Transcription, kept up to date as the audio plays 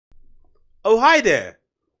Oh, hi there.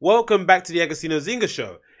 Welcome back to the Agostinho Zinga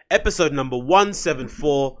show, episode number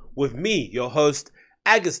 174 with me, your host,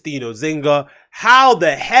 Agostinho Zinga. How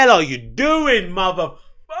the hell are you doing, motherfucker?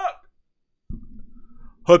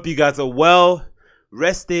 Hope you guys are well,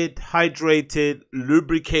 rested, hydrated,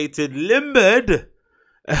 lubricated, limbered.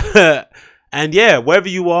 And yeah, wherever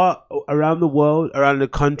you are around the world, around the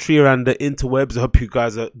country, around the interwebs, I hope you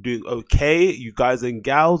guys are doing okay. You guys and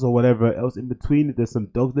gals or whatever else in between. If there's some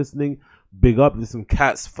dogs listening, big up. If there's some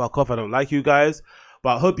cats, fuck off. I don't like you guys.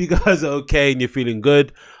 But I hope you guys are okay and you're feeling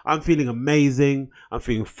good. I'm feeling amazing. I'm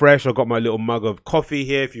feeling fresh. I've got my little mug of coffee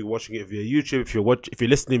here. If you're watching it via YouTube, if you're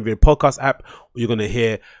listening via podcast app, you're gonna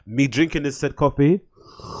hear me drinking this said coffee.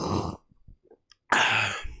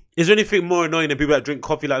 Is there anything more annoying than people that drink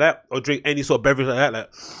coffee like that or drink any sort of beverage like that? Like,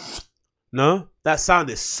 no, that sound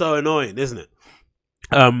is so annoying, isn't it?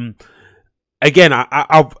 Again,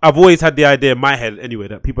 I've always had the idea in my head anyway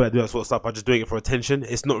that people that do that sort of stuff are just doing it for attention.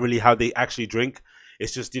 It's not really how they actually drink.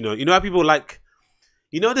 It's just, you know how people like,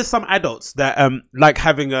 there's some adults that like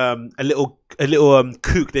having a little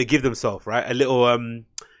kook they give themselves, right? A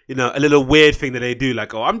little weird thing that they do,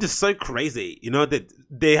 like, oh, I'm just so crazy, that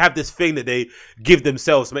they have this thing that they give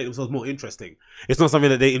themselves to make themselves more interesting. It's not something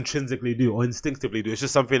that they intrinsically do or instinctively do. It's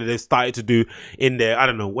just something that they've started to do in their,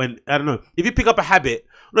 if you pick up a habit,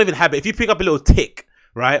 not even habit, if you pick up a little tick,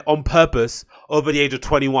 right, on purpose over the age of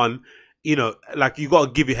 21, like, you got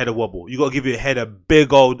to give your head a wobble. You got to give your head a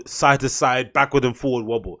big old side to side, backward and forward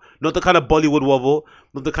wobble. Not the kind of Bollywood wobble,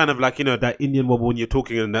 not the kind of like, that Indian wobble when you're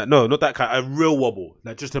talking and that. No, not that kind, a real wobble.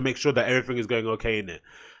 Like, just to make sure that everything is going okay in there.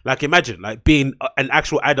 Like, imagine, like, being an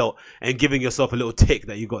actual adult and giving yourself a little tick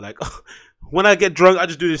that you got, like, oh, when I get drunk, I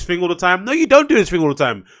just do this thing all the time. No, you don't do this thing all the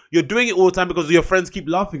time. You're doing it all the time because your friends keep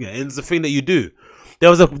laughing at it, and it's the thing that you do. There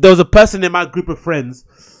was a person in my group of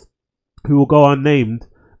friends who will go unnamed,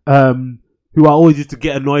 who I always used to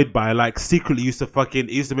get annoyed by, like, secretly used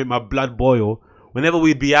to make my blood boil. Whenever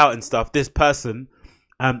we'd be out and stuff, this person,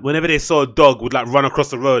 whenever they saw a dog, would like run across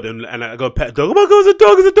the road and like, go pet a dog. Oh my god,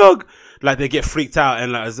 it's a dog! Like, they get freaked out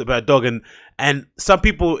and like, it's about a dog. And some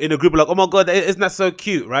people in the group are like, oh my god, isn't that so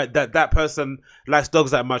cute, right? That person likes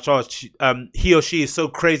dogs that much. Oh, he or she is so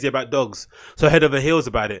crazy about dogs, so head over heels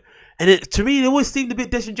about it. And to me, it always seemed a bit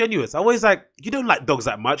disingenuous. I always like, you don't like dogs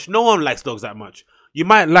that much. No one likes dogs that much. You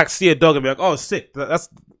might like see a dog and be like, oh, sick, that's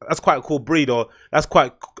quite a cool breed, or that's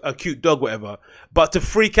quite a cute dog, whatever. But to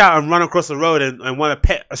freak out and run across the road and want to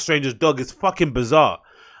pet a stranger's dog is fucking bizarre.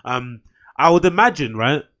 I would imagine,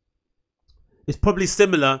 right? It's probably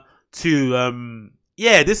similar to,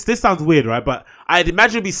 yeah, this sounds weird, right? But I'd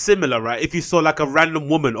imagine it'd be similar, right? If you saw like a random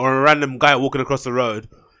woman or a random guy walking across the road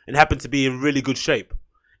and happened to be in really good shape,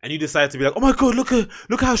 and you decided to be like, oh my god,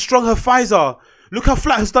 look how strong her thighs are. Look how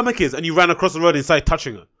flat her stomach is. And you ran across the road and started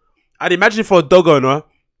touching her. I'd imagine for a dog owner,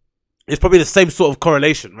 it's probably the same sort of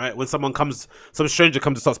correlation, right? When some stranger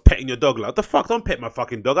comes and starts petting your dog, like, what the fuck? Don't pet my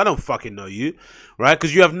fucking dog. I don't fucking know you, right?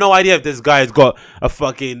 Because you have no idea if this guy has got a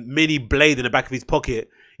fucking mini blade in the back of his pocket.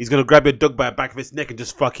 He's going to grab your dog by the back of its neck and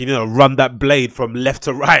just fucking, run that blade from left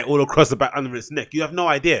to right all across the back under its neck. You have no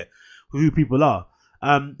idea who people are.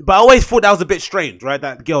 But I always thought that was a bit strange, right?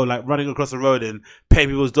 That girl like running across the road and petting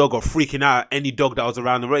people's dog or freaking out at any dog that was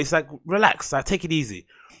around the road. It's like, relax, like, take it easy.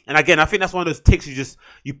 And again, I think that's one of those ticks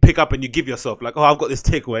you pick up and you give yourself. Like, oh, I've got this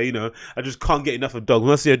tick where, I just can't get enough of dogs.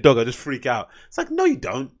 When I see a dog, I just freak out. It's like, no, you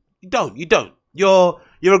don't. You don't. You're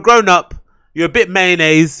a grown up. You're a bit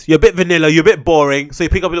mayonnaise. You're a bit vanilla. You're a bit boring. So you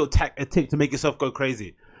pick up a tick to make yourself go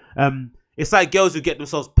crazy. It's like girls who get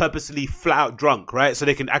themselves purposely flat out drunk, right? So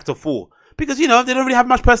they can act a fool. Because, they don't really have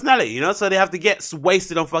much personality, so they have to get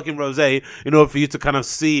wasted on fucking rosé in order for you to kind of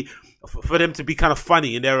see, for them to be kind of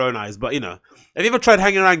funny in their own eyes. But, have you ever tried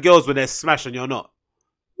hanging around girls when they're smashed and you're not?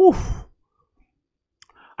 Oof.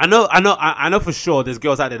 I know for sure there's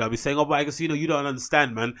girls out there that'll be saying, oh, but I guess, you don't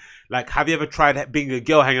understand, man. Like, have you ever tried being a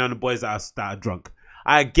girl hanging around the boys that are drunk?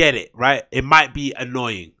 I get it, right? It might be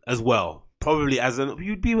annoying as well. Probably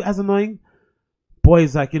you'd be as annoying.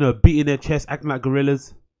 Boys, like, beating their chest, acting like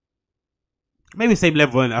gorillas. Maybe same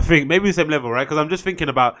level, I think. Maybe same level, right? Because I'm just thinking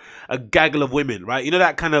about a gaggle of women, right?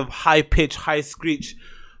 That kind of high pitch, high screech,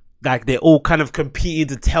 like they're all kind of competing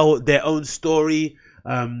to tell their own story.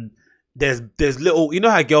 There's little,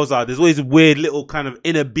 how girls are. There's always weird little kind of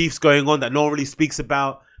inner beefs going on that no one really speaks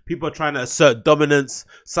about. People are trying to assert dominance.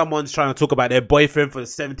 Someone's trying to talk about their boyfriend for the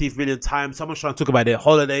 17th millionth time. Someone's trying to talk about their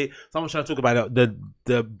holiday. Someone's trying to talk about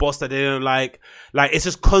the boss that they don't like. Like, it's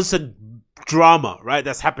just constant drama, right,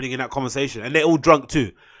 that's happening in that conversation, and they're all drunk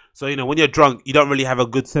too. So when you're drunk, you don't really have a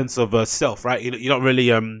good sense of self, right? You don't really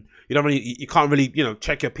you don't really, you can't really, you know,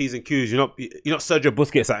 check your P's and Q's. You're not Sergio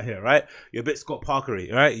Busquets out here, right? You're a bit Scott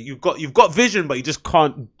Parkery, right? You've got vision, but you just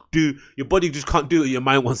can't do, your body just can't do what your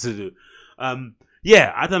mind wants to do.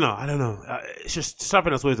 Yeah, I don't know. It's just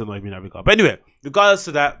something that's always annoyed me in that regard. But anyway, regardless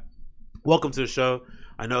of that, welcome to the show.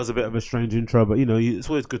 I know it's a bit of a strange intro, but you know, it's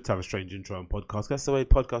always good to have a strange intro on podcasts. That's the way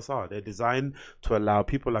podcasts are. They're designed to allow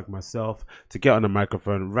people like myself to get on a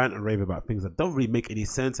microphone, rant and rave about things that don't really make any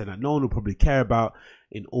sense and that no one will probably care about,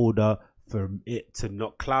 in order for it to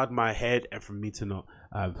not cloud my head and for me to not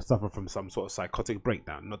suffer from some sort of psychotic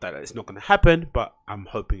breakdown. Not that it's not going to happen, but I'm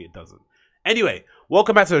hoping it doesn't. Anyway,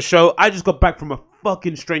 welcome back to the show. I just got back from a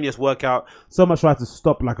fucking strenuous workout. So much so I had to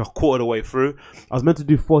stop like a quarter of the way through. I was meant to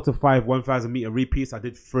do 4 to 5 1,000 meter repeats. I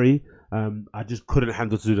did 3. I just couldn't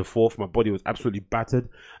handle to do the 4th. My body was absolutely battered.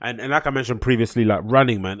 And like I mentioned previously, like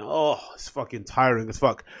running, man, oh, it's fucking tiring as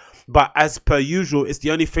fuck. But as per usual, it's the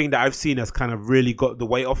only thing that I've seen that's kind of really got the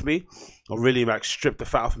weight off me, or really like stripped the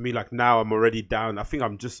fat off of me. Like now I'm already down. I think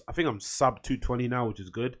I'm sub 220 now, which is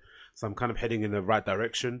good. So I'm kind of heading in the right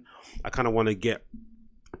direction. I kind of want to get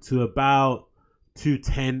to about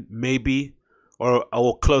 210 maybe,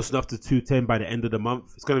 or close enough to 210 by the end of the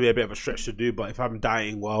month. It's going to be a bit of a stretch to do, but if I'm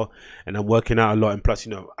dieting well and I'm working out a lot, and plus,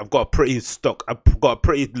 you know, I've got a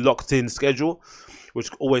pretty locked in schedule, which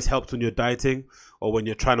always helps when you're dieting or when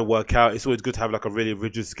you're trying to work out. It's always good to have like a really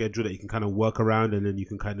rigid schedule that you can kind of work around, and then you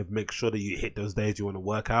can kind of make sure that you hit those days you want to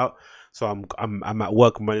work out. So I'm at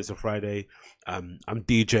work Monday to Friday. I'm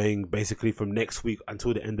DJing basically from next week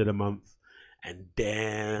until the end of the month, and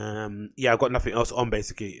then yeah, I've got nothing else on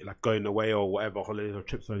basically, like going away or whatever, holidays or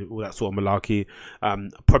trips or all that sort of malarkey.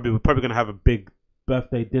 We're probably gonna have a big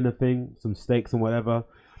birthday dinner thing, some steaks and whatever.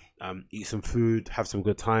 Eat some food, have some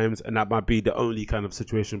good times, and that might be the only kind of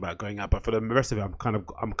situation about going out. But for the rest of it, I'm kind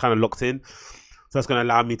of locked in. So that's going to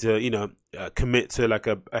allow me to, you know, commit to like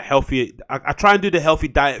a healthy. I try and do the healthy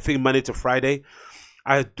diet thing Monday to Friday.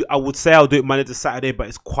 I would say I'll do it Monday to Saturday, but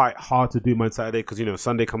it's quite hard to do Monday to Saturday because, you know,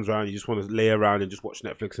 Sunday comes around, you just want to lay around and just watch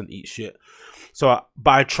Netflix and eat shit. So,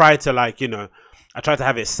 but I try to, like, you know, I try to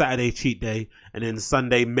have it Saturday cheat day, and then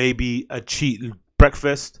Sunday maybe a cheat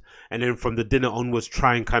breakfast, and then from the dinner onwards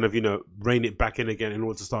try and kind of, you know, rein it back in again in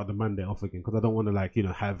order to start the Monday off again, because I don't want to, like, you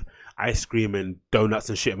know, have ice cream and donuts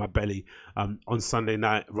and shit in my belly on Sunday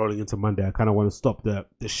night rolling into Monday. I kind of want to stop the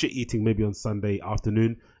shit eating maybe on Sunday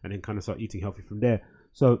afternoon and then kind of start eating healthy from there.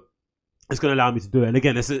 So it's going to allow me to do it. And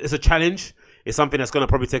again, it's a challenge. It's something that's going to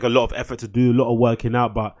probably take a lot of effort to do, a lot of working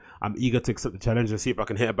out, but I'm eager to accept the challenge and see if I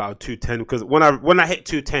can hit about 210, because when I hit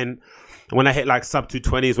 210, when I hit like sub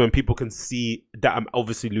 220 is when people can see that I'm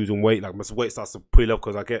obviously losing weight. Like my weight starts to pull up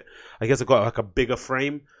because I guess I got like a bigger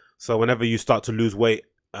frame. So whenever you start to lose weight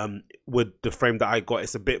with the frame that I got,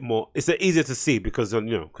 it's a bit more, it's easier to see because, you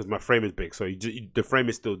know, because my frame is big. So the frame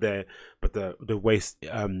is still there, but the waist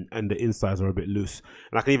and the insides are a bit loose.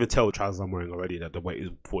 And I can even tell the trousers I'm wearing already that the weight is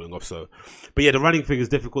falling off. So, but yeah, the running thing is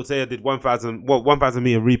difficult. Today I did 1,000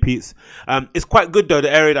 meter repeats. It's quite good though, the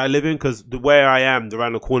area that I live in, because the where I am,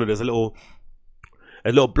 around the corner, there's a little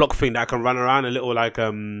block thing that I can run around, a little like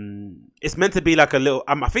it's meant to be like a little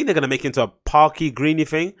I think they're gonna make it into a parky greeny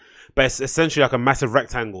thing, but it's essentially like a massive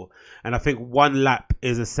rectangle, and I think one lap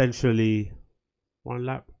is essentially one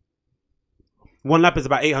lap is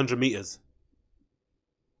about 800 meters.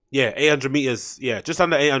 Yeah, 800 meters. Yeah, just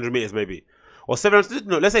under 800 meters maybe, or 700.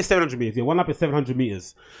 No, let's say 700 meters. Yeah, one lap is 700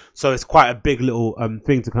 meters. So it's quite a big little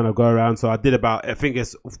thing to kind of go around. So I did about, I think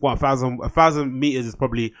it's 1,000 meters is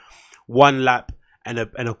probably one lap and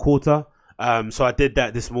a quarter. So I did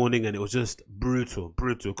that this morning, and it was just brutal,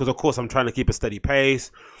 because of course I'm trying to keep a steady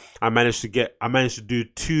pace. I managed to do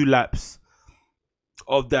 2 laps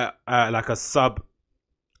of that, like a sub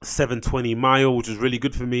 720 mile, which was really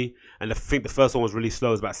good for me. And I think the first one was really slow,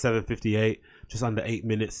 it was about 7:58, just under 8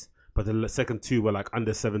 minutes. But the second 2 were like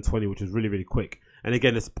under 7:20, which was really, really quick. And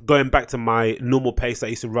again, it's going back to my normal pace I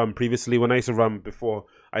used to run previously. When I used to run before,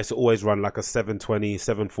 I used to always run like a 7:20,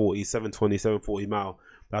 7:40, 7:20, 7:40 mile.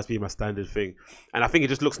 That's been my standard thing. And I think it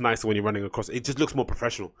just looks nicer when you're running across. It just looks more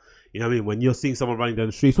professional. You know what I mean? When you're seeing someone running down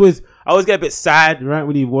the street, I always get a bit sad, right?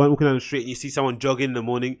 When you're walking down the street and you see someone jogging in the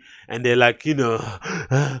morning and they're like, you know,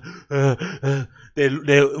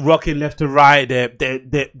 they're rocking left to right.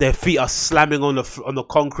 Their feet are slamming on the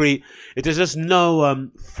concrete. There's just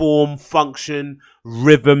no form, function,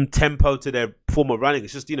 rhythm, tempo to their form of running.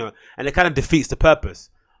 It's just, you know, and it kind of defeats the purpose.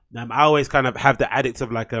 I always kind of have the addict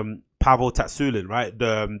of like Pavel Tatsulin, right?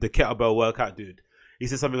 The kettlebell workout dude. He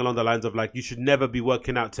said something along the lines of like, you should never be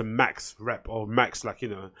working out to max rep or max, like, you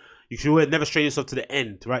know, you should never strain yourself to the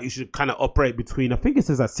end, right? You should kind of operate between, I think it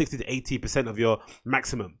says like 60 to 80% of your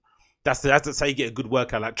maximum. That's how you get a good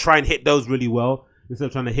workout. Like, try and hit those really well instead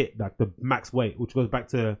of trying to hit like the max weight, which goes back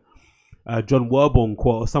to John Warborn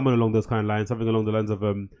quote or someone along those kind of lines, something along the lines of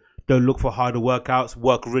don't look for harder workouts,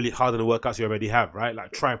 work really hard on the workouts you already have, right?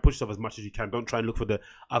 Like, try and push yourself as much as you can. Don't try and look for the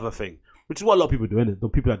other thing, which is what a lot of people do, isn't it? The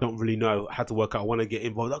people that don't really know how to work out want to get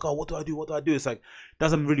involved, like, oh, what do I do? What do I do? It's like,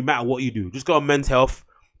 doesn't really matter what you do. Just go on Men's Health,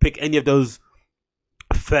 pick any of those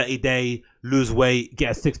 30-day, lose weight,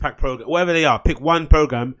 get a 6-pack program, whatever they are. Pick one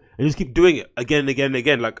program and just keep doing it again and again and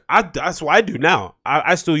again. Like, that's what I do now.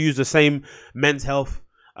 I still use the same Men's Health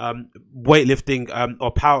weightlifting or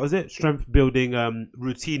power, strength building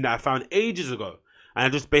routine that I found ages ago, and I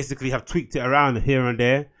just basically have tweaked it around here and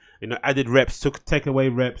there, you know, added reps, take away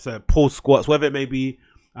reps, pull squats, whatever it may be.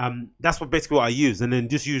 That's basically what I use, and then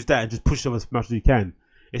just use that and just push them as much as you can.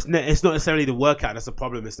 It's not necessarily the workout that's the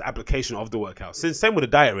problem, it's the application of the workout. Same with the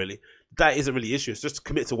diet, really. The diet isn't really the issue, it's just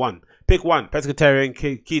commit to one. Pick one, pescatarian,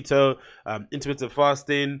 keto, intermittent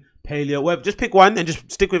fasting, paleo, whatever. Just pick one and just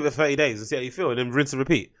stick with it for 30 days and see how you feel, and then rinse and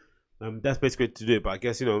repeat. That's basically to do it, but I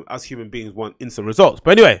guess, you know, us human beings want instant results.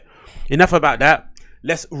 But anyway, enough about that.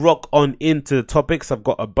 Let's rock on into the topics. I've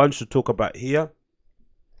got a bunch to talk about here.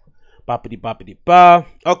 Ba-ba-dee-ba-ba-dee-ba.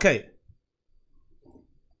 Okay.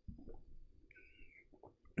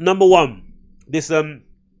 Number one, this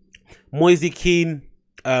Moise Kean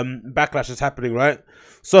backlash is happening, right?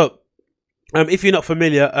 So, if you're not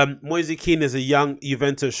familiar, Moise Kean is a young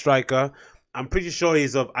Juventus striker. I'm pretty sure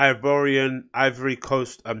he's of Ivory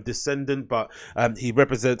Coast descendant, but he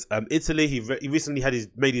represents Italy. He recently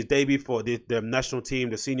made his debut for the national team,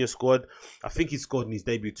 the senior squad. I think he scored in his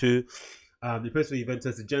debut too. He plays for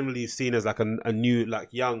Juventus. Is generally seen as like a new, like,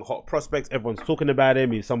 young, hot prospect. Everyone's talking about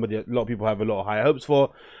him. He's somebody a lot of people have a lot of high hopes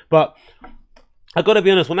for. But I gotta be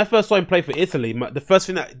honest, when I first saw him play for Italy, the first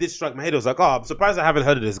thing that did strike my head was like, oh, I'm surprised I haven't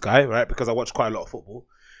heard of this guy, right? Because I watch quite a lot of football.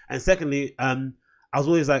 And secondly, I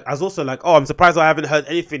was also like, oh, I'm surprised I haven't heard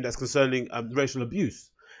anything that's concerning racial abuse.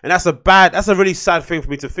 And that's a really sad thing for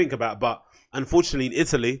me to think about. But unfortunately, in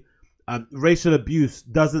Italy, racial abuse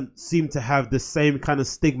doesn't seem to have the same kind of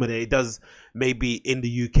stigma that it does maybe in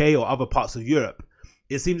the UK or other parts of Europe.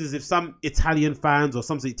 It seems as if some Italian fans or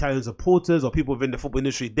some Italian supporters or people within the football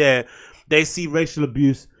industry they see racial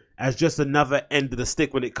abuse as just another end of the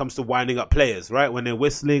stick when it comes to winding up players, right? When they're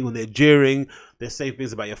whistling, when they're jeering, they're saying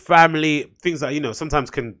things about your family, things that, you know,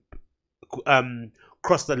 sometimes can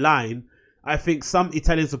cross the line. I think some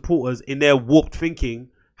Italian supporters, in their warped thinking,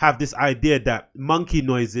 have this idea that monkey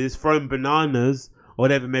noises, throwing bananas, or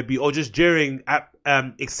whatever it may be, or just jeering at,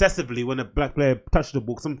 excessively when a black player touches the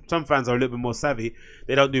ball. Some fans are a little bit more savvy.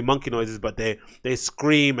 They don't do monkey noises, but they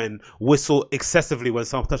scream and whistle excessively when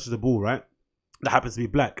someone touches the ball, right? That happens to be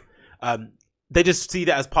black. They just see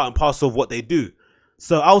that as part and parcel of what they do.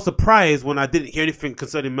 So I was surprised when I didn't hear anything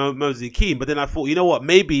concerning Moise Kean, but then I thought, you know what,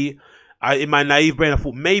 maybe, in my naive brain, I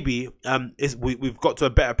thought maybe we've got to a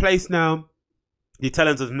better place now. The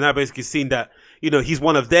Italians have now basically seen that, you know, he's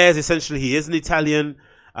one of theirs. Essentially, he is an Italian.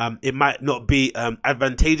 It might not be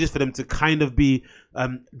advantageous for them to kind of be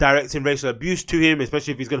directing racial abuse to him,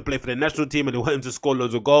 especially if he's going to play for the national team and they want him to score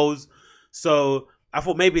loads of goals. So I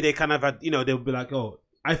thought maybe they kind of had, you know, they would be like, oh,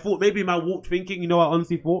 I thought maybe my warped thinking, you know what I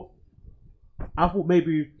honestly thought? I thought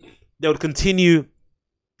maybe they would continue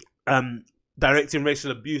directing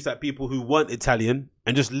racial abuse at people who weren't Italian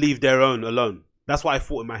and just leave their own alone. That's what I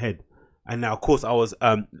thought in my head. And now, of course, I was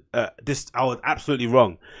absolutely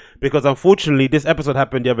wrong, because unfortunately, this episode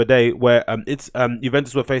happened the other day where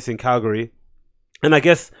Juventus were facing Cagliari, and I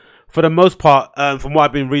guess for the most part, from what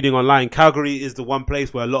I've been reading online, Cagliari is the one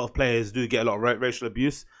place where a lot of players do get a lot of racial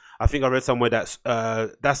abuse. I think I read somewhere that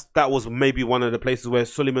was maybe one of the places where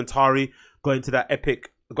Suleiman Tari got into that.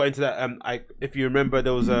 If you remember,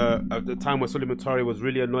 there was the time where Suleiman Tari was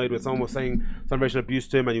really annoyed when someone was saying some racial abuse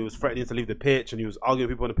to him, and he was threatening to leave the pitch, and he was arguing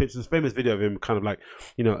with people on the pitch. There's a famous video of him kind of like,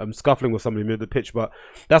 you know, scuffling with somebody near the pitch, but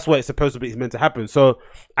that's what it's supposed to be, it's meant to happen. So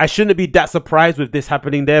I shouldn't be that surprised with this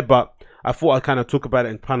happening there, but I thought I'd kind of talk about it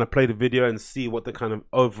and kind of play the video and see what the kind of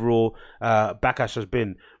overall backlash has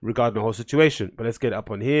been regarding the whole situation. But let's get it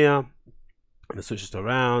up on here. Let's switch this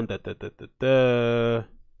around.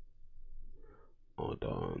 Hold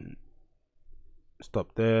on.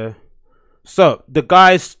 Stop there. So the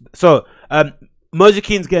guys. So Moise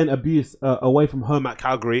Kean's getting abuse away from home at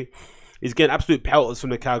Cagliari. He's getting absolute pelters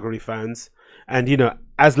from the Cagliari fans. And, you know,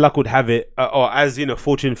 as luck would have it, or as, you know,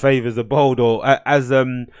 fortune favors the bold, or as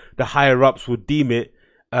the higher ups would deem it,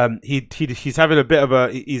 he's having a bit of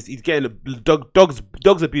a, he's getting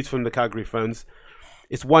dogs abuse from the Cagliari fans.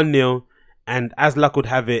 It's 1-0, and as luck would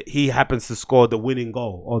have it, he happens to score the winning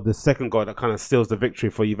goal, or the second goal that kind of steals the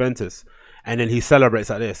victory for Juventus. and then he celebrates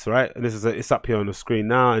like this, right? And this is it's up here on the screen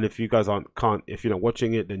now. And if you guys if you're not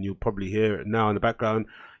watching it, then you'll probably hear it now in the background.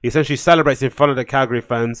 He essentially celebrates in front of the Calgary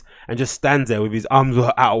fans and just stands there with his arms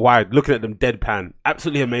out wide, looking at them deadpan.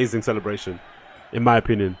 Absolutely amazing celebration, in my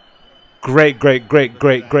opinion. Great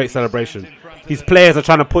celebration. His players are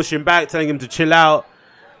trying to push him back, telling him to chill out,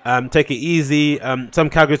 take it easy. Some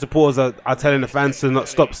Calgary supporters are telling the fans to not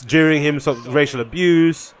stop jeering him, stop racial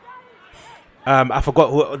abuse. I forgot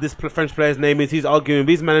who this French player's name is. He's arguing with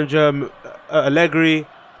his manager, Allegri.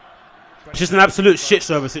 It's just an absolute shit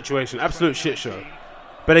show of a situation. Absolute shit show.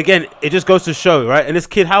 But again, it just goes to show, right? And this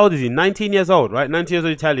kid, how old is he? 19 years old, right? 19 years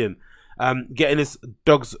old Italian. Getting this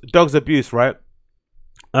dog's abuse, right?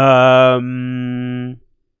 So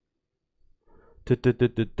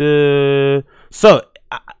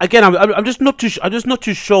again, I'm just not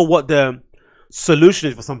too sure what the solution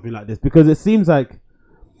is for something like this, because it seems like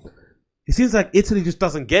Italy just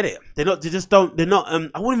doesn't get it. They're not.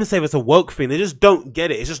 I wouldn't even say it's a woke thing. They just don't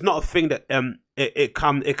get it. It's just not a thing that it's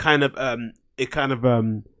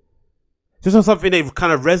just not something they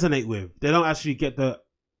kind of resonate with. They don't actually get the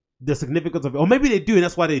significance of it, or maybe they do, and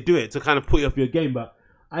that's why they do it, to kind of put you off your game. But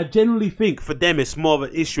I generally think for them it's more of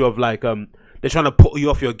an issue of like they're trying to put you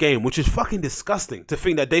off your game, which is fucking disgusting to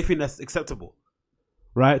think that they think that's acceptable.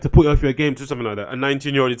 Right, to put you off your game to something like that. A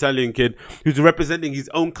 19-year-old Italian kid who's representing his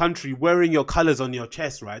own country, wearing your colors on your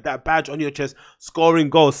chest, right? That badge on your chest, scoring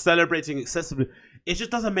goals, celebrating excessively. It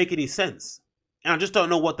just doesn't make any sense. And I just don't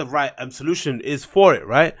know what the right solution is for it,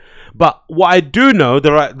 right? But what I do know,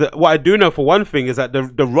 what I do know for one thing is that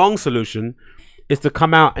the wrong solution is to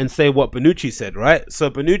come out and say what Bonucci said, right? So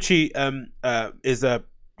Bonucci is a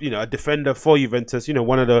defender for Juventus, maybe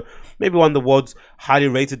one of the world's highly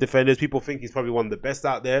rated defenders. People think he's probably one of the best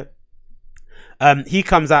out there. He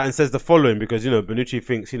comes out and says the following, because, Bonucci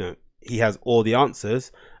thinks, he has all the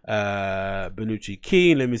answers. Bonucci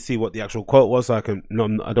Kean, let me see what the actual quote was, so I don't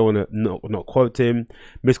want to not quote him,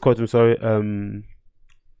 misquote him, sorry.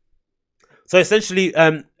 So essentially,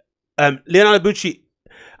 Leonardo Bonucci,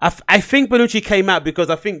 I think Bonucci came out because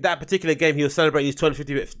I think that particular game he was celebrating his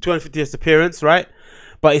 250th appearance, right?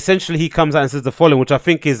 But essentially, he comes out and says the following, which I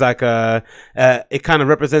think is like it kind of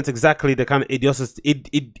represents exactly the kind of idiocy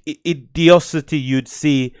you'd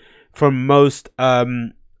see from most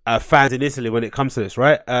fans in Italy when it comes to this,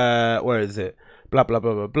 right? Where is it? Blah blah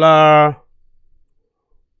blah blah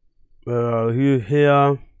blah.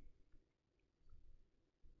 Here.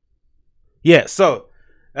 Yeah. So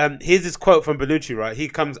here's this quote from Bonucci, right? He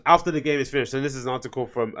comes after the game is finished, and this is an article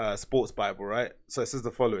from Sports Bible, right? So it says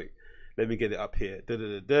the following. Let me get it up here.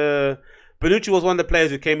 Bonucci was one of the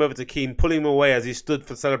players who came over to Kean, pulling him away as he stood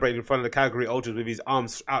for celebrating in front of the Calgary Ultras with his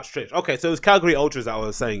arms outstretched. Okay, so it was Calgary Ultras that I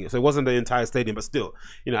was saying. So it wasn't the entire stadium, but still,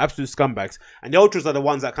 absolute scumbags. And the Ultras are the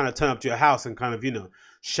ones that kind of turn up to your house and kind of,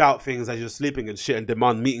 shout things as you're sleeping and shit and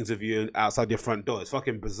demand meetings of you outside your front door. It's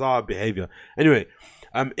fucking bizarre behavior. Anyway,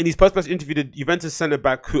 in his post-match interview, the Juventus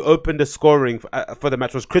centre-back who opened the scoring for the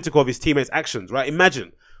match was critical of his teammates' actions, right?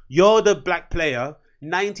 Imagine, you're the black player,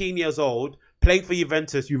 19 years old, playing for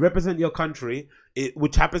Juventus, you represent your country,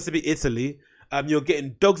 which happens to be Italy. You're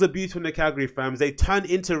getting dogs abuse from the Calgary fans. They turn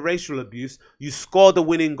into racial abuse. You score the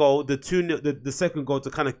winning goal, the second goal to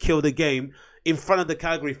kind of kill the game in front of the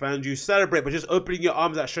Calgary fans. You celebrate by just opening your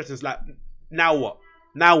arms out stretched. It's like, now what?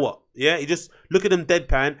 Now what? Yeah, you just look at them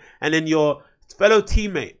deadpan, and then your fellow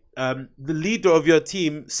teammate, the leader of your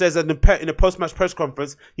team, says in a post-match press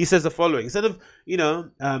conference, he says the following. Instead of,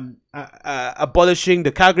 abolishing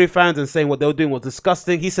the Calgary fans and saying what they were doing was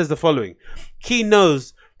disgusting, he says the following. Kean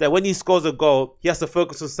knows that when he scores a goal, he has to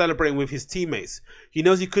focus on celebrating with his teammates. He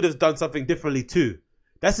knows he could have done something differently too.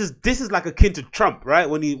 This is like akin to Trump, right?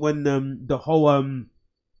 When the whole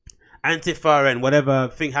Antifa and whatever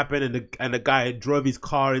thing happened, and the guy drove his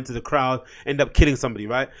car into the crowd, ended up killing somebody,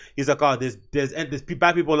 right? He's like, oh, there's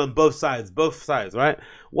bad people on both sides, right?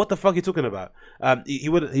 What the fuck are you talking about? He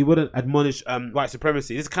wouldn't admonish white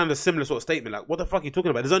supremacy. This is kind of a similar sort of statement. Like, what the fuck are you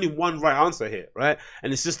talking about? There's only one right answer here, right?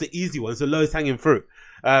 And it's just the easy one. It's the lowest hanging fruit.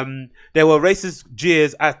 There were racist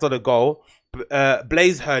jeers after the goal.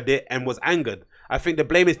 Blaze heard it and was angered. I think the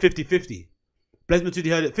blame is 50-50. Blaze Matuidi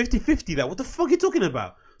heard it 50-50. Like, what the fuck are you talking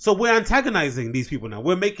about? So we're antagonizing these people now.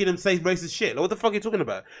 We're making them say racist shit. Like, what the fuck are you talking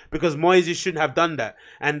about? Because Moise shouldn't have done that.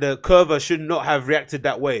 And the Curver should not have reacted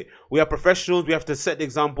that way. We are professionals. We have to set the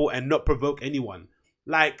example and not provoke anyone.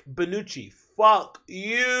 Like, Bonucci, fuck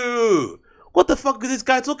you. What the fuck is this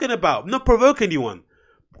guy talking about? Not provoke anyone.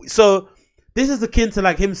 So this is akin to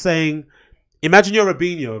like him saying, imagine you're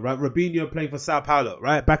Robinho, right? Robinho playing for Sao Paulo,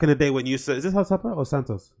 right? Back in the day when you said, is this Sao Paulo or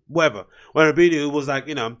Santos? Whatever. When Robinho was like,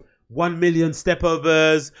 1 million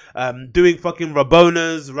stepovers, doing fucking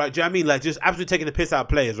Rabonas, right? Do you know what I mean? Like, just absolutely taking the piss out of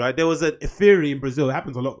players, right? There was a theory in Brazil, it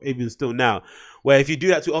happens a lot even still now, where if you do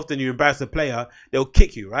that too often, you embarrass the player, they'll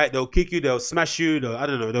kick you, right? They'll kick you, they'll smash you, I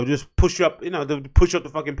don't know, they'll just push you up, you know, they'll push you up the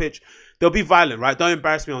fucking pitch. They'll be violent, right? Don't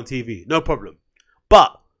embarrass me on TV, no problem.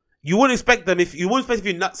 But you wouldn't expect them, if you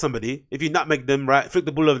nut somebody, if you nutmeg them, right, flick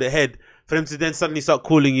the ball over their head, for them to then suddenly start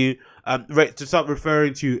calling you, to start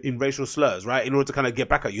referring to you in racial slurs, right, in order to kind of get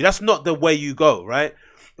back at you. That's not the way you go, right?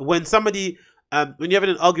 When somebody, when you're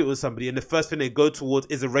having an argument with somebody and the first thing they go towards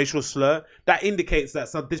is a racial slur, that indicates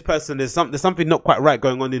that this person, there's something not quite right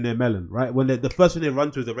going on in their melon, right? When the first thing they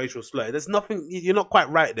run to is a racial slur, there's nothing, you're not quite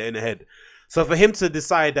right there in the head. So for him to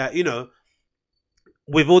decide that, you know,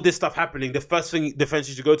 with all this stuff happening, the first thing defense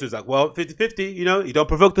you should go to is like, well, 50-50, you know, you don't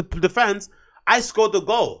provoke the fans. I scored the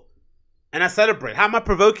goal and I celebrate. How am I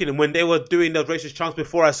provoking them when they were doing those racist chants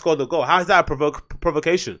before I scored the goal? How is that a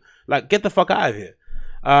provocation? Like, get the fuck out of here.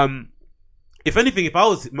 If anything, if I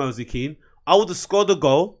was Moise Kean, I would have scored the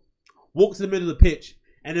goal, walked to the middle of the pitch,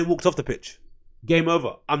 and then walked off the pitch. Game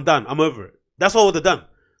over. I'm done. I'm over it. That's what I would have done.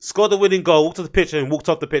 Scored the winning goal, walked to the pitch, and walked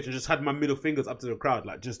off the pitch, and just had my middle fingers up to the crowd,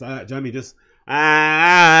 like just like that. Do you know what I mean? Just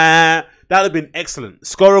that would have been excellent.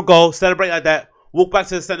 Score a goal, celebrate like that, walk back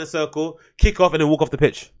to the center circle, kick off, and then walk off the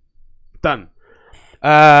pitch. Done.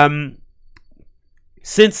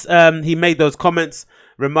 Since he made those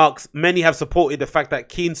remarks, many have supported the fact that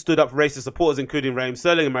Kean stood up for racist supporters, including Raheem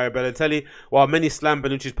Sterling and Mario Balotelli, while many slammed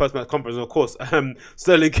Bonucci's post-match conference. And of course,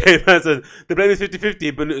 Sterling came and said, the blame is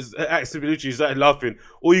 50-50, but Bonucci started laughing.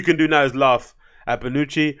 All you can do now is laugh at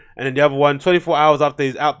Bonucci. And then the other one, 24 hours after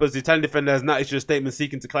his outburst, the Italian defender has now issued a statement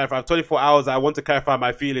seeking to clarify. I have 24 hours, I want to clarify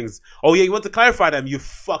my feelings. Oh yeah, you want to clarify them, you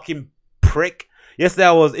fucking prick. Yesterday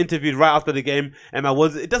I was interviewed right after the game, and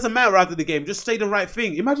it doesn't matter after the game, just say the right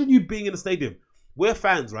thing. Imagine you being in the stadium. We're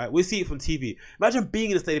fans, right? We see it from TV. Imagine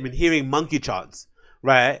being in the stadium and hearing monkey chants,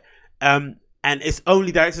 right? And it's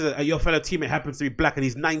only directed at your fellow teammate happens to be black and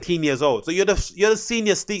he's 19 years old. So you're the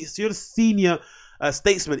senior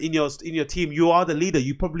statesman in your team. You are the leader.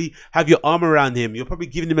 You probably have your arm around him. You're probably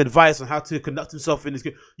giving him advice on how to conduct himself in this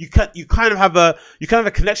game. You kind of have a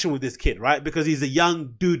connection with this kid, right? Because he's a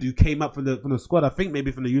young dude who came up from the squad, I think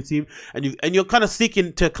maybe from the youth team, and you're kind of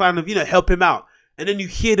seeking to kind of, you know, help him out. And then you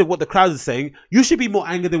hear what the crowd is saying. You should be more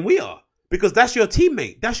angry than we are, because that's your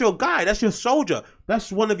teammate, that's your guy, that's your soldier,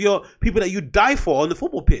 that's one of your people that you die for on the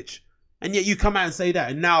football pitch. And yet you come out and say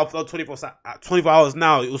that, and now after 24 hours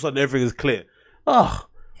now, all of a sudden everything is clear. Ugh.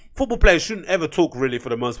 Football players shouldn't ever talk, really, for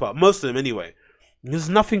the most part. Most of them anyway. There's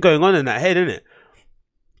nothing going on in that head, innit?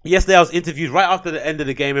 Yesterday I was interviewed right after the end of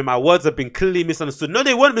the game, and my words have been clearly misunderstood. No,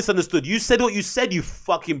 they weren't misunderstood. You said what you said, you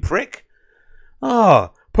fucking prick.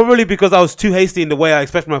 Oh, probably because I was too hasty in the way I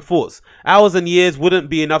expressed my thoughts. Hours and years wouldn't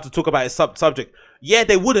be enough to talk about his subject. Yeah,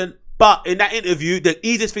 they wouldn't. But in that interview, the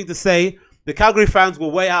easiest thing to say, the Calgary fans were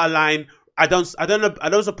way out of line. I don't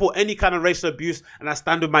support any kind of racial abuse, and I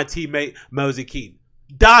stand with my teammate Moise Kean.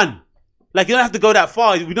 Done. Like, you don't have to go that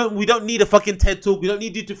far. We don't need a fucking TED talk. We don't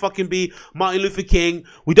need you to fucking be Martin Luther King.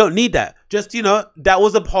 We don't need that. Just, you know, that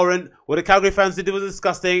was abhorrent. What the Calgary fans did was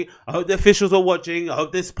disgusting. I hope the officials are watching. I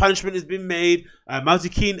hope this punishment has been made. Moise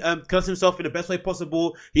Kean cursed himself in the best way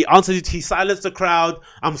possible. He answered it. He silenced the crowd.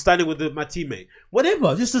 I'm standing with my teammate.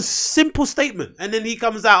 Whatever. Just a simple statement. And then he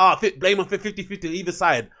comes out, blame him for 50-50 on either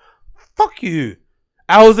side. Fuck you.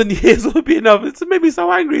 Hours and years would be enough. It's made me so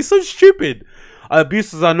angry. It's so stupid.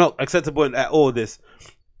 Abuses are not acceptable at all. This,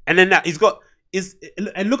 and then that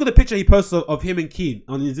and look at the picture he posts of him and Kean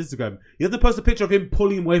on his Instagram. He doesn't post a picture of him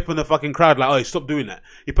pulling away from the fucking crowd like, oh, stop doing that.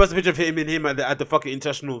 He posts a picture of him at the fucking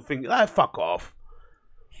international thing. Like, fuck off.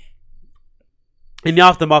 In the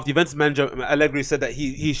aftermath, the events manager Allegri said that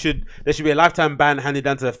there should be a lifetime ban handed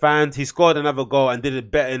down to the fans. He scored another goal and did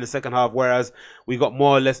it better in the second half, whereas we got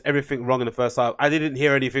more or less everything wrong in the first half. I didn't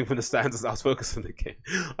hear anything from the stands as I was focused on the game.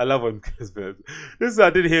 I love when this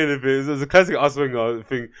I didn't hear anything. It was a classic Arswinger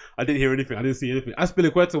thing. I didn't hear anything. I didn't see anything.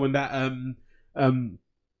 Aspilicueta when that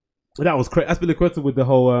was crazy. Aspilicueta with the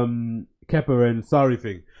whole Kepa and Sarri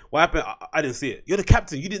thing. What happened? I didn't see it. You're the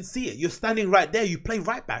captain. You didn't see it. You're standing right there. You play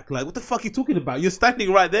right back. Like, what the fuck are you talking about? You're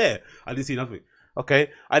standing right there. I didn't see nothing. Okay?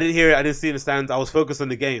 I didn't hear it. I didn't see it in the stands. I was focused on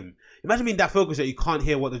the game. Imagine being that focused that you can't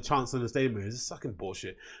hear what the chants in the stadium is. It's fucking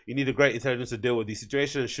bullshit. You need a great intelligence to deal with these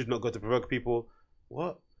situations. Should not go to provoke people.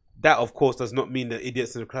 What? That, of course, does not mean that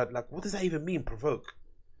idiots in the crowd. Like, what does that even mean, provoke?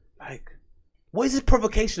 Like, what is this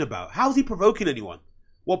provocation about? How is he provoking anyone?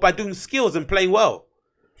 What, by doing skills and playing well?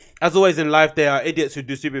 As always in life, there are idiots who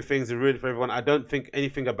do stupid things and ruin it for everyone. I don't think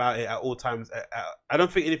anything about it at all times. I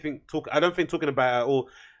don't think talking about it at all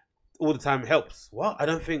the time helps. What? I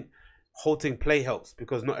don't think halting play helps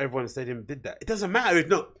because not everyone in the stadium did that. It doesn't matter if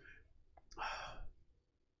not.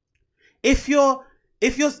 If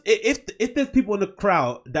there's people in the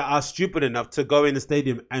crowd that are stupid enough to go in the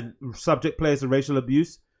stadium and subject players to racial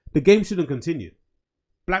abuse, the game shouldn't continue.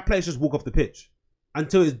 Black players just walk off the pitch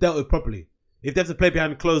until it's dealt with properly. If they have to play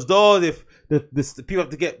behind closed doors, if the people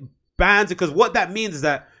have to get banned, because what that means is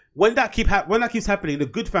that when that keeps happening, the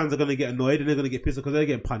good fans are going to get annoyed and they're going to get pissed because they're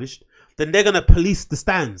getting punished. Then they're going to police the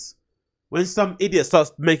stands. When some idiot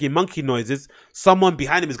starts making monkey noises, someone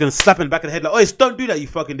behind him is going to slap him in the back of the head like, "Oh, don't do that, you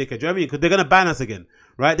fucking dickhead." Do you know what I mean? Because they're going to ban us again,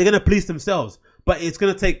 right? They're going to police themselves. But it's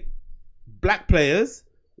going to take black players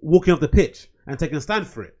walking off the pitch and taking a stand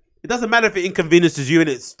for it. It doesn't matter if it inconveniences you and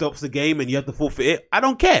it stops the game and you have to forfeit it. I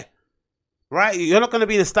don't care, right? You're not going to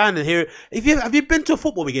be in the stand and hear it. Have you been to a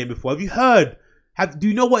football game before? Have you heard? Do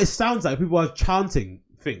you know what it sounds like? People are chanting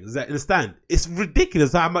things in the stand. It's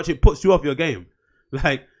ridiculous how much it puts you off your game.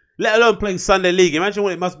 Like, let alone playing Sunday League. Imagine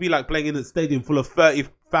what it must be like playing in a stadium full of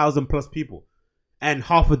 30,000 plus people. And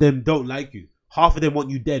half of them don't like you. Half of them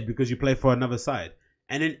want you dead because you play for another side.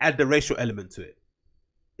 And then add the racial element to it.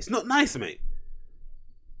 It's not nice, mate.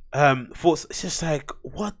 It's just like,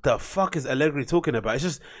 what the fuck is Allegri talking about? It's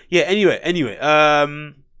just, yeah, anyway.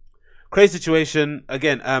 Crazy situation.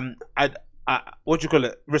 Again, what do you call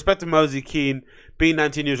it? Respect to Moise Kean, being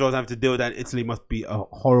 19 years old, having to deal with that in Italy must be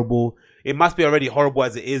horrible. It must be already horrible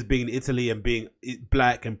as it is being in Italy and being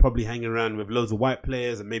black and probably hanging around with loads of white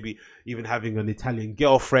players and maybe even having an Italian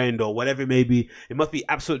girlfriend or whatever it may be. It must be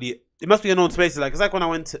a known space. Like, it's like when I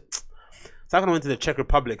went to the Czech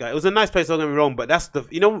Republic. It was a nice place, don't get me wrong, but that's the,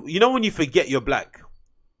 you know when you forget you're black,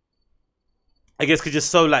 I guess, because you're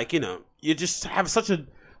so, like, you just have such a,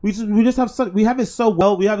 we have it so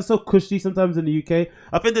well, we have it so cushy sometimes in the UK.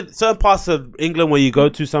 I think that certain parts of England where you go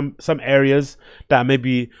to some areas that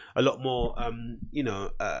maybe a lot more,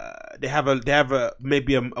 they have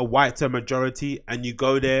maybe a whiter majority, and you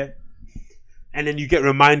go there and then you get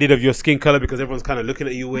reminded of your skin color because everyone's kind of looking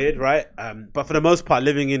at you weird, right? But for the most part,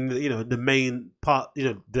 living in the main part,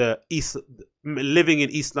 living in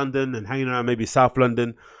East London and hanging around maybe South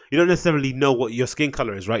London, you don't necessarily know what your skin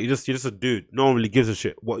color is, right? You're just a dude. No one really gives a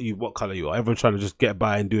shit what color you are. Everyone's trying to just get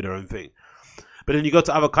by and do their own thing. But then you go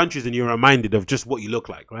to other countries and you're reminded of just what you look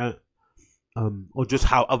like, right? Or just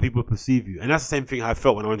how other people perceive you. And that's the same thing I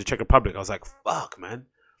felt when I went to Czech Republic. I was like, fuck, man.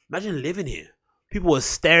 Imagine living here. People were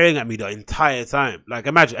staring at me the entire time. Like,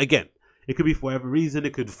 imagine, again, it could be for whatever reason.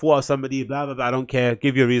 It could fall somebody, blah, blah, blah. I don't care.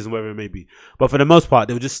 Give you a reason, whatever it may be. But for the most part,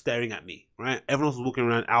 they were just staring at me, right? Everyone was walking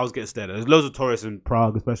around. I was getting stared at. There's loads of tourists in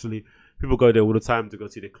Prague, especially. People go there all the time to go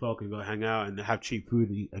see the clock and go hang out and have cheap food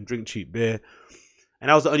and drink cheap beer. And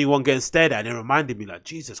I was the only one getting stared at. And it reminded me, like,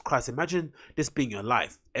 Jesus Christ, imagine this being your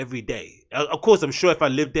life every day. Of course, I'm sure if I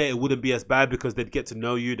lived there, it wouldn't be as bad because they'd get to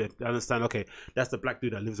know you. They'd understand, okay, that's the black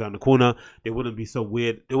dude that lives around the corner. They wouldn't be so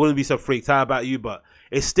weird. They wouldn't be so freaked out about you. But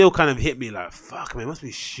it still kind of hit me like, fuck, man, it must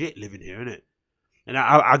be shit living here, innit? And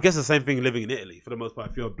I guess the same thing living in Italy, for the most part,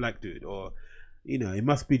 if you're a black dude. Or, it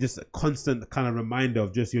must be just a constant kind of reminder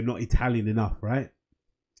of just you're not Italian enough, right?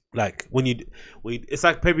 Like when it's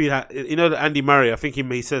like maybe Andy Murray. I think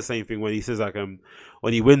he says the same thing when he says like when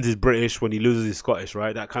he wins he's British, when he loses he's Scottish,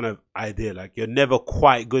 right? That kind of idea, like you're never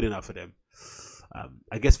quite good enough for them.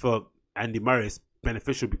 I guess for Andy Murray it's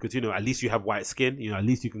beneficial because at least you have white skin. At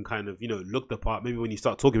least you can kind of look the part. Maybe when you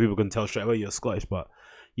start talking, people can tell straight away you're Scottish. But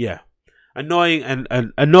yeah, annoying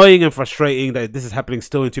and frustrating that this is happening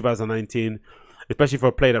still in 2019, especially for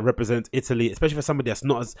a player that represents Italy, especially for somebody that's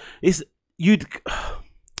not as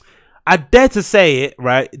I dare to say it,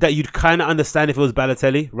 right, that you'd kind of understand if it was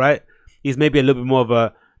Balotelli, right? He's maybe a little bit more of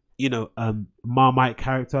a, Marmite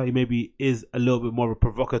character. He maybe is a little bit more of a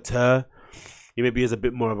provocateur. He maybe is a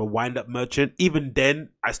bit more of a wind-up merchant. Even then,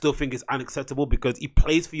 I still think it's unacceptable because he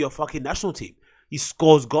plays for your fucking national team. He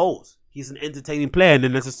scores goals. He's an entertaining player, and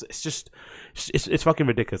then it's fucking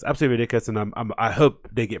ridiculous, absolutely ridiculous. And I hope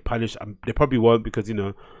they get punished. They probably won't because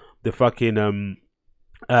the fucking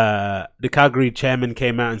the Cagliari chairman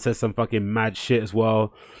came out and said some fucking mad shit as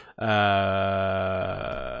well.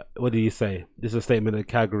 What did he say? This is a statement the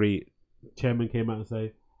Cagliari chairman came out and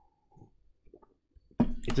say.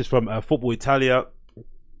 It is from Football Italia.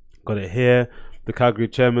 Got it here. The Cagliari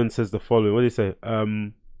chairman says the following. What did he say?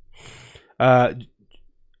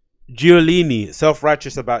 Giolini,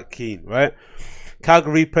 self-righteous about Kean, right?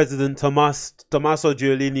 Cagliari president Tommaso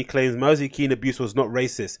Giolini claims Moise Kean abuse was not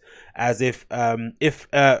racist, as if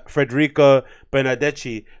Federico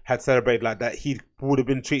Bernardeschi had celebrated like that, he would have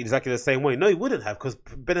been treated exactly the same way. No, he wouldn't have, because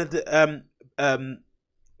Bernardeschi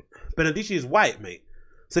is white, mate.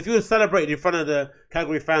 So if you would have celebrated in front of the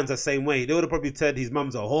Cagliari fans the same way, they would have probably said his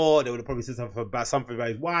mum's a whore. They would have probably said something about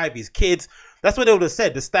his wife, his kids. That's what they would have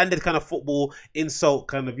said. The standard kind of football insult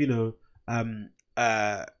kind of, you know,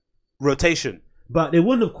 rotation. But they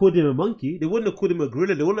wouldn't have called him a monkey. They wouldn't have called him a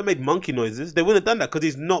gorilla. They wouldn't have made monkey noises. They wouldn't have done that because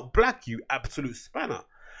he's not black, you absolute spanner.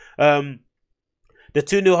 The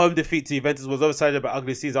 2-0 home defeat to Juventus was overshadowed by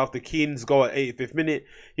ugly scenes after Kean's goal at 85th minute.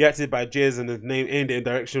 He acted by jeers and his name aimed in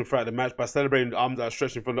direction throughout the match by celebrating the arms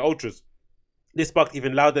outstretched from the ultras. This sparked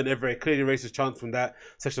even louder and ever a clearly racist chants from that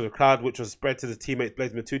section of the crowd, which was spread to the teammates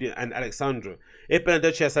Blaise Matuidi and Alexandra. If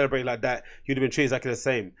Bonucci had celebrated like that, he would have been treated exactly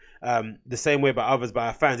the same way by others, by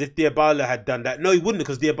our fans. If Dybala had done that, no, he wouldn't,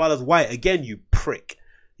 because Dybala's white. Again, you prick.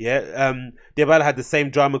 Yeah, Dybala had the same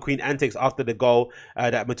drama queen antics after the goal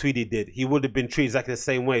that Matuidi did. He would have been treated exactly the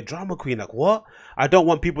same way. Drama queen, like what? I don't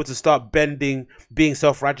want people to start being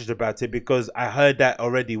self-righteous about it, because I heard that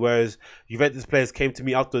already. Whereas Juventus players came to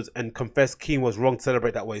me afterwards and confessed Kean was wrong to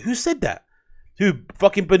celebrate that way. Who said that? Who?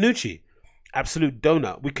 Fucking Bonucci. Absolute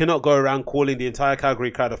donut. We cannot go around calling the entire Cagliari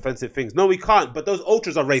crowd offensive things. No, we can't. But those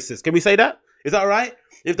ultras are racist. Can we say that? Is that right?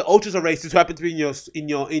 If the ultras are racist who happen to be in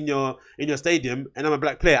your stadium and I'm a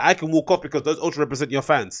black player, I can walk off because those ultras represent your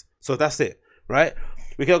fans. So that's it, right?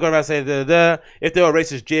 We can't go around saying if they were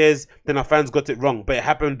racist jeers, then our fans got it wrong. But it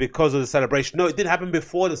happened because of the celebration. No, it didn't happen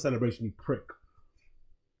before the celebration, you prick.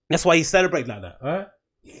 That's why he celebrated like that, right?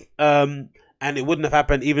 And it wouldn't have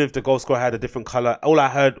happened even if the goal scorer had a different color. All I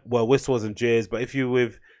heard were whistles and jeers. But if we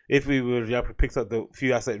would have picked up the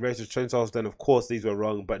few racist chainsaws, then of course these were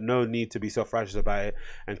wrong. But no need to be self-righteous about it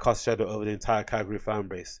and cast shadow over the entire Cagliari fan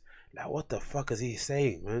base. Like, what the fuck is he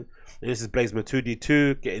saying, man? And this is Blaise Matuidi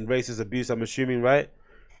too, getting racist abuse, I'm assuming, right?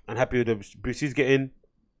 I'm happy with the abuse he's getting.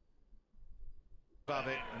 Above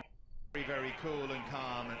it, very, very cool and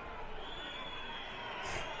calm, and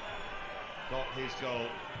got his goal.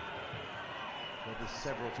 But there's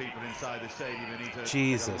several people inside the stadium who need to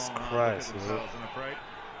Jesus Christ, I'm afraid.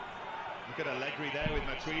 Look at Allegri there with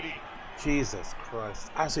Matuidi. Jesus Christ,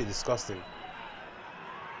 absolutely disgusting.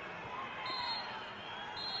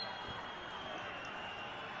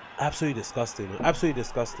 Absolutely disgusting, man. Absolutely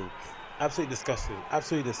disgusting. Absolutely disgusting.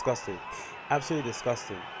 Absolutely disgusting. Absolutely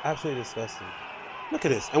disgusting. Absolutely disgusting. Look at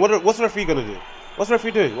this. And what's the referee gonna do? What's the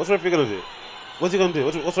referee doing? What's the referee gonna do? What's he gonna do?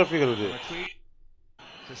 What's the referee gonna do?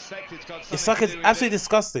 It's like it's absolutely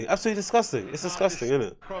disgusting. Absolutely disgusting. It's disgusting, isn't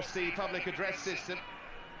it? Across the public address system.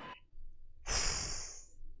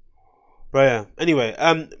 But yeah. Anyway,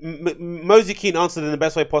 Moise Kean answered in the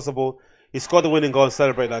best way possible. He scored the winning goal and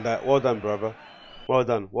celebrate like that. Well done, brother. Well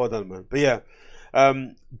done, man. But yeah,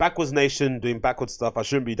 backwards nation doing backwards stuff. I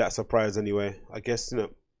shouldn't be that surprised anyway. I guess, you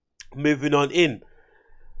know. Moving on in.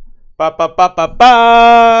 What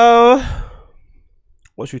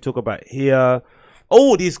should we talk about here?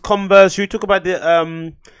 Oh, these Converse. Should we talk about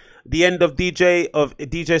the end of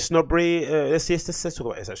DJ snobbery? Let's talk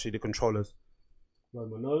about this. Actually, the controllers. Blow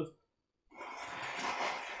my nose.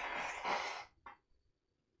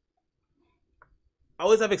 I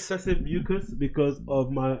always have excessive mucus because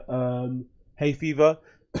of my hay fever,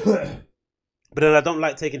 but then I don't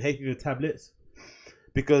like taking hay fever tablets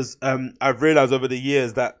because I've realized over the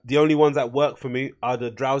years that the only ones that work for me are the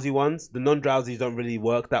drowsy ones. The non-drowsies don't really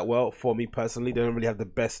work that well for me personally. They don't really have the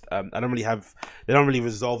best. They don't really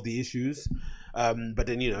resolve the issues. But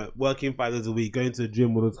then, you know, working 5 days a week, going to the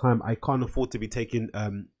gym all the time, I can't afford to be taking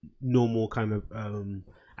normal kind of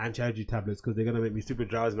anti-allergy tablets because they're going to make me super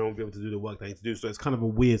drowsy and I won't be able to do the work that I need to do. So it's kind of a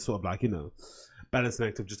weird sort of like, you know, balancing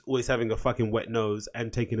act of just always having a fucking wet nose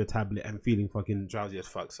and taking a tablet and feeling fucking drowsy as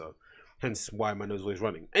fuck. So hence why my nose is always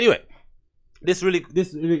running. Anyway, this really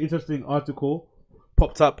interesting article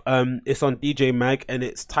popped up. It's on DJ Mag and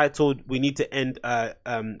it's titled "We Need to End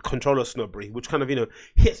Controller Snobbery," which kind of, you know,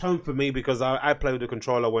 hits home for me because I play with the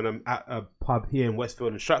controller when I'm at a pub here in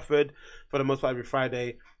Westfield and Stratford for the most part every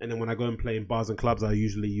Friday, and then when I go and play in bars and clubs, I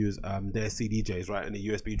usually use their CDJs, right, and the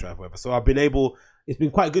USB drive, whatever. So it's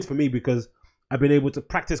been quite good for me because I've been able to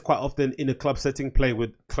practice quite often in a club setting, play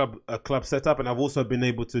with a club setup, and I've also been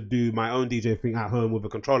able to do my own DJ thing at home with a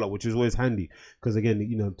controller, which is always handy because, again,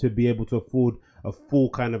 you know, to be able to afford a full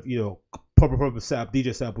kind of, you know, proper setup,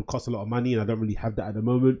 DJ setup would cost a lot of money, and I don't really have that at the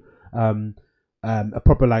moment. A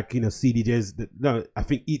proper, like, you know, CDJs. No, I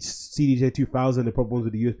think each CDJ 2000, the proper ones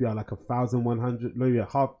with the USB are like 1,100, maybe a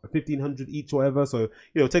half 1,500 each, or whatever. So,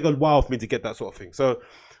 you know, take a while for me to get that sort of thing. So,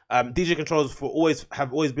 DJ controllers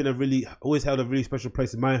have always held a really special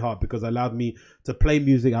place in my heart because it allowed me to play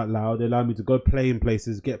music out loud. It allowed me to go play in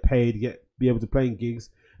places, get paid, be able to play in gigs,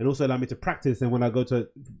 and also allow me to practice. And when I go to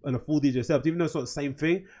a full DJ setup, even though it's not the same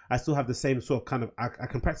thing, I still have the same sort of kind of, I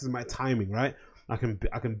can practice my timing, right? I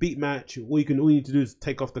can beat match. All you need to do is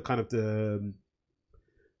take off the kind of the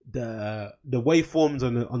waveforms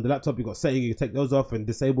on the laptop. You've got setting, you can take those off and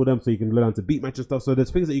disable them so you can learn how to beat match and stuff. So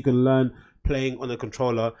there's things that you can learn playing on a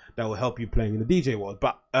controller that will help you playing in the DJ world.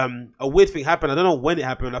 But a weird thing happened. I don't know when it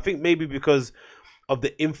happened. I think maybe because of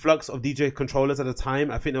the influx of DJ controllers at the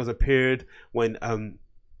time. I think there was a period when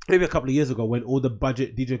maybe a couple of years ago when all the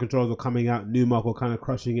budget DJ controllers were coming out, Newmark were kind of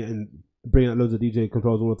crushing it and bringing out loads of DJ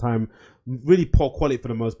controls all the time, really poor quality for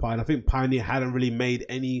the most part. And I think Pioneer hadn't really made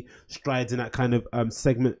any strides in that kind of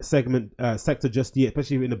sector just yet,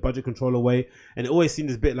 especially in the budget controller way. And it always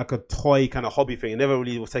seemed a bit like a toy kind of hobby thing. It never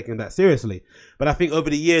really was taken that seriously. But I think over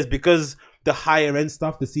the years, because the higher end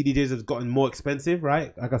stuff, the CDJs has gotten more expensive,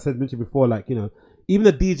 right? Like I said, mentioned before, like, you know, even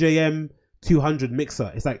the DJM 200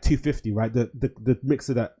 mixer, it's like 250, right? The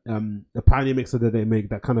mixer that the Pioneer mixer that they make,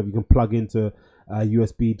 that kind of you can plug into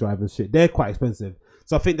USB drive and shit, they're quite expensive.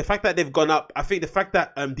 So I think the fact that they've gone up, I think the fact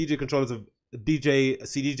that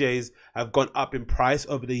CDJs have gone up in price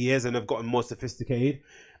over the years and have gotten more sophisticated,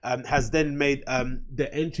 has then made the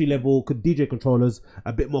entry level DJ controllers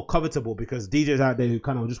a bit more covetable, because DJs out there who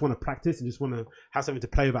kind of just want to practice and just want to have something to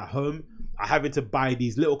play with at home are having to buy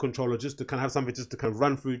these little controllers just to kind of have something just to kind of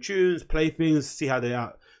run through tunes, play things, see how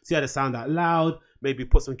they sound out loud, maybe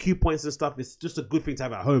put some cue points and stuff. It's just a good thing to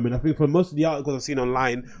have at home. And I think for most of the articles I've seen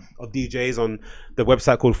online of DJs on the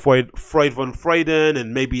website called Freud von Freuden,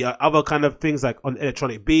 and maybe other kind of things like on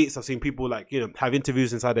Electronic Beats, I've seen people like, you know, have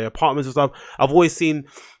interviews inside their apartments and stuff. I've always seen,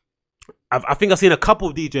 I think I've seen a couple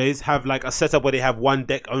of DJs have like a setup where they have one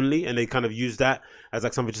deck only and they kind of use that as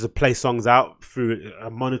like something just to play songs out through a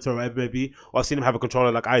monitor or whatever maybe. Or I've seen them have a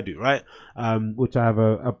controller like I do, right? Which I have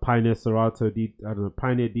a Pioneer Serato, I don't know,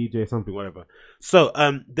 Pioneer DJ something, whatever. So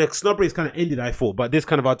the snobbery is kind of ended, I thought, but this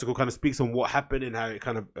kind of article kind of speaks on what happened and how it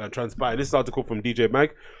kind of transpired. This is an article from DJ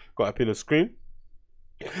Mag, got up in the screen.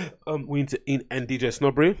 We need to end DJ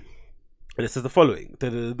snobbery, and it says the following.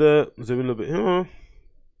 Zoom in a little bit here.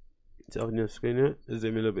 It's on your screen here.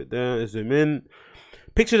 Zoom in a little bit there. Zoom in.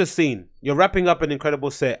 Picture the scene. You're wrapping up an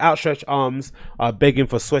incredible set. Outstretched arms are begging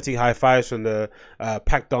for sweaty high fives from the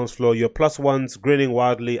packed dance floor. Your plus ones grinning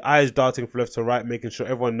wildly, eyes darting from left to right, making sure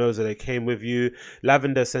everyone knows that they came with you.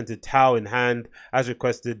 Lavender scented towel in hand, as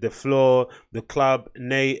requested. The floor, the club,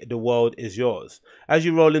 nay, the world is yours. As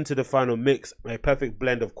you roll into the final mix, a perfect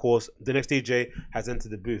blend, of course, the next DJ has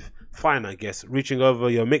entered the booth. Fine, I guess. Reaching over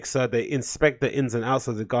your mixer, they inspect the ins and outs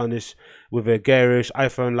of the garnish with a garish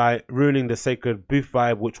iPhone light, ruining the sacred booth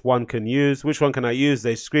vibe. Which one can use? Which one can I use?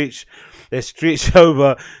 They screech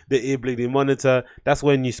over the ear bleeding monitor. That's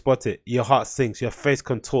when you spot it. Your heart sinks, your face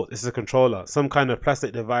contorts. This is a controller, some kind of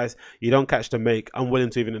plastic device you don't catch the make, unwilling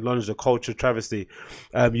to even acknowledge the culture travesty.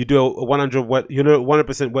 You do a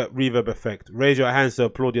 100% wet reverb effect. Raise your hands to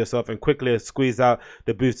applaud yourself and quickly squeeze out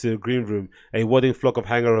the booth to the green room. A wadding flock of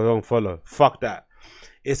hangers on follow. Fuck that.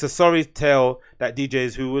 It's a sorry tale that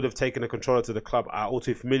DJs who would have taken a controller to the club are all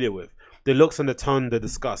too familiar with. The looks and the tone they're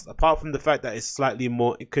discussed. Apart from the fact that it's slightly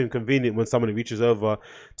more inconvenient when someone reaches over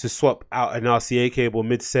to swap out an RCA cable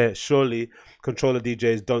mid-set, surely controller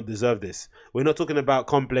DJs don't deserve this. We're not talking about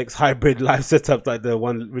complex hybrid live setups like the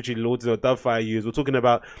one Richie Lawton or Dubfire used. We're talking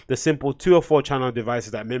about the simple 2 or 4 channel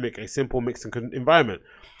devices that mimic a simple mixing environment.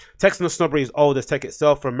 Techno snobbery is old as tech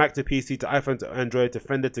itself, from Mac to PC to iPhone to Android to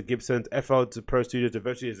Fender to Gibson, FL to Pro Studio to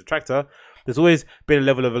virtually as a Tractor. There's always been a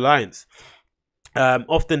level of alliance.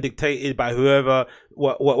 Often dictated by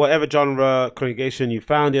whatever genre congregation you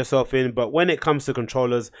found yourself in, but when it comes to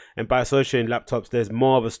controllers and by associating laptops, there's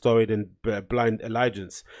more of a story than blind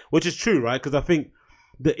allegiance, which is true, right? Because I think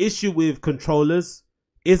the issue with controllers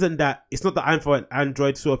isn't that it's not the iPhone and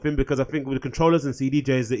Android sort of thing, because I think with the controllers and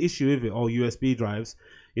CDJs, the issue with it, or USB drives,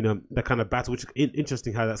 you know, that kind of battle, which is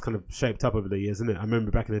interesting how that's kind of shaped up over the years, isn't it? I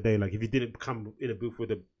remember back in the day, like if you didn't come in a booth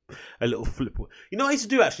with a little flip, you know what I used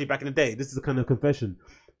to do actually back in the day? This is a kind of confession.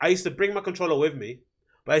 I used to bring my controller with me,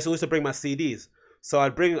 but I used to also bring my CDs. So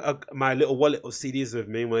I'd bring my little wallet of CDs with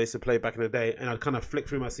me when I used to play back in the day, and I'd kind of flick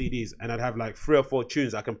through my CDs, and I'd have like 3 or 4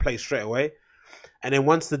 tunes I can play straight away. And then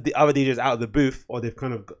once the other DJ's out of the booth, or they've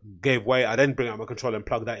kind of gave way, I then bring out my controller and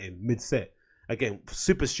plug that in mid-set. Again,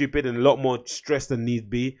 super stupid and a lot more stress than need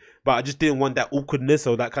be, but I just didn't want that awkwardness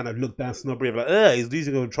or that kind of look down snobbery of like, he's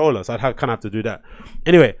using a controller, so I'd kind of have to do that.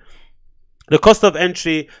 Anyway, the cost of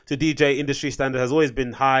entry to DJ industry standard has always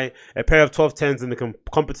been high. A pair of 1210s and a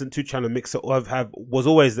competent 2-channel mixer was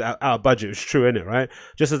always out of budget. It's true, isn't it, right?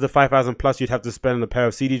 Just as the 5,000 plus you'd have to spend on a pair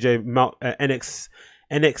of CDJ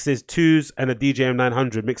NX's 2s and a DJM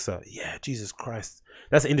 900 mixer. Yeah, Jesus Christ.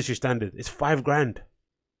 That's industry standard. It's $5 grand.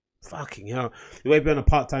 Fucking hell. You might be on a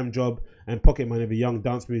part-time job and pocket money of a young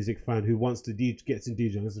dance music fan who wants to get in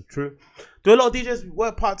DJing. This is true. Do a lot of DJs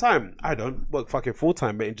work part-time? I don't work fucking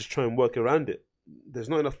full-time, mate, and just try and work around it. There's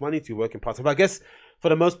not enough money to work in part-time. But I guess for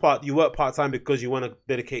the most part, you work part-time because you want to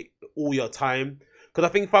dedicate all your time. Because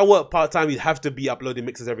I think if I work part-time, you'd have to be uploading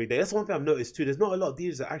mixes every day. That's one thing I've noticed too. There's not a lot of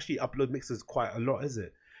DJs that actually upload mixes quite a lot, is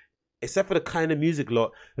it? Except for the kind of music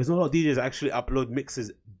lot, there's not a lot of DJs that actually upload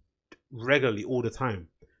mixes regularly all the time.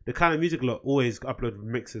 The kind of music lot always upload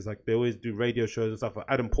mixes, like they always do radio shows and stuff.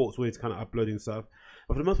 Adam Port's always kind of uploading stuff,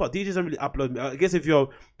 but for the most part, DJs don't really upload. I guess if you're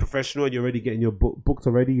professional and you're already getting your booked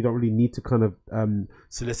already, you don't really need to kind of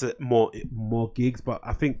solicit more gigs. But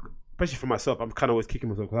I think, especially for myself, I'm kind of always kicking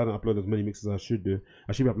myself because I don't upload as many mixes as I should do.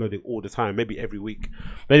 I should be uploading all the time, maybe every week.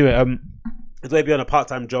 But anyway, it's maybe on a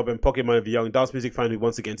part-time job and pocket money of a young dance music fan who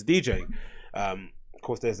wants to get into DJing. Of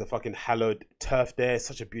course, there's the fucking hallowed turf there. It's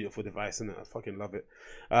such a beautiful device, isn't it? I fucking love it.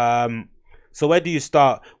 So where do you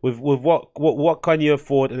start with what can you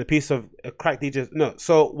afford and a piece of a crack DJ? No.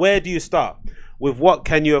 So where do you start with what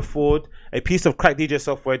can you afford? A piece of crack DJ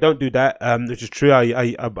software. Don't do that. Which is true.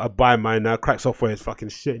 I buy mine now. Crack software is fucking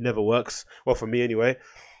shit. It never works. Well, for me anyway.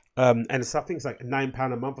 And I think it's like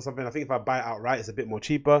 £9 a month or something. I think if I buy it outright, it's a bit more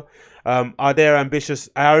cheaper. Are there ambitious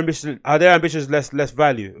less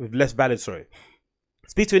valid? Sorry.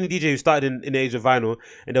 Speak to any DJ who started in the age of vinyl,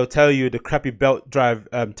 and they'll tell you the crappy belt drive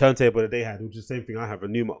turntable that they had, which is the same thing I have, a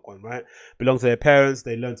Newmark one, right? Belonged to their parents,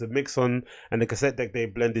 they learned to mix on, and the cassette deck they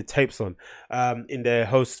blended tapes on in their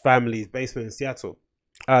host family's basement in Seattle.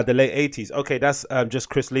 The late 80s. Okay, that's just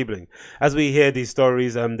Chris Liebling. As we hear these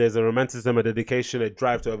stories, there's a romanticism, a dedication, a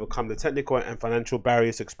drive to overcome the technical and financial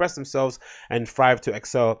barriers to express themselves and thrive to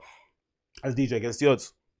excel as DJ against the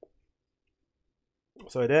odds.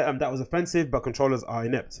 So there, that was offensive, but controllers are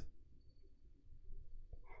inept.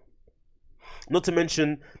 Not to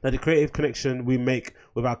mention that the creative connection we make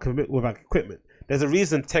with our equipment. There's a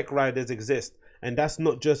reason tech riders exist, and that's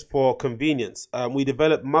not just for convenience. We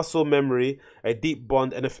develop muscle memory, a deep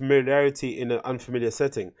bond, and a familiarity in an unfamiliar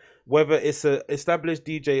setting. Whether it's an established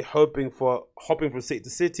DJ hopping from city to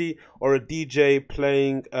city, or a DJ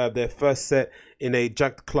playing their first set in a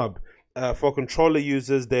jacked club. For controller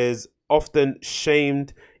users, there's often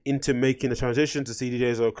shamed into making a transition to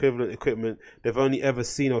CDJs or equivalent equipment they've only ever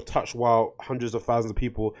seen or touched while hundreds of thousands of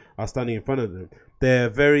people are standing in front of them. They're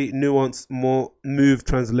very nuanced, more move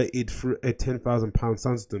translated through a £10,000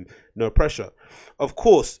 sound system. No pressure. Of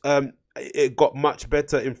course, it got much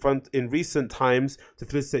better in recent times to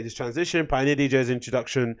facilitate this transition. Pioneer DJ's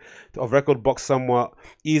introduction of record box somewhat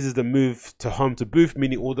eases the move to home to booth,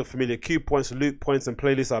 meaning all the familiar cue points, loop points, and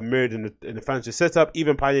playlists are mirrored in the fancy setup.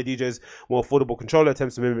 Even Pioneer DJ's more affordable controller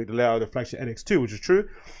attempts to mimic the layout of the flagship NX2, which is true.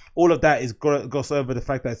 All of that is glossed over the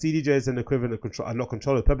fact that CDJs and equivalent are not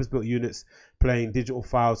controllers, purpose-built units playing digital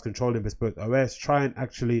files, controlling bespoke OS. Try and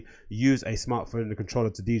actually use a smartphone and a controller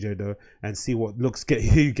to DJ though, and see what looks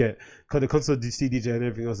you get. Because the console CDJ and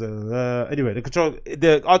everything else. Anyway,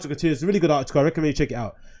 the article continues. It's a really good article. I recommend you check it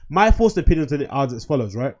out. My first opinions on it are as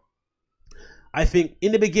follows, right? I think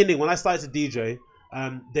in the beginning, when I started to DJ,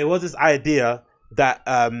 there was this idea that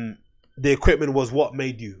the equipment was what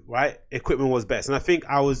made you, right? Equipment was best. And I think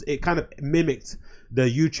it kind of mimicked the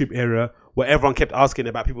YouTube era where everyone kept asking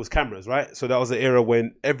about people's cameras, right? So that was the era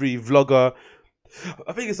when every vlogger,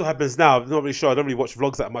 I think it still happens now, I'm not really sure, I don't really watch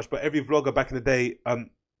vlogs that much, but every vlogger back in the day,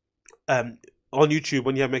 on YouTube,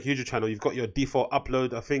 when you make a YouTube channel, you've got your default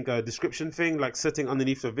upload, I think, description thing, like sitting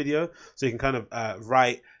underneath the video, so you can kind of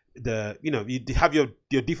write you have your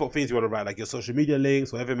default things you want to write, like your social media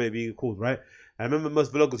links, whatever it may be called, right? I remember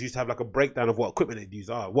most vloggers used to have like a breakdown of what equipment they'd use,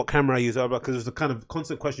 what camera I use, because it was the kind of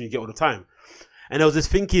constant question you get all the time. And there was this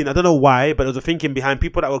thinking, I don't know why, but there was a thinking behind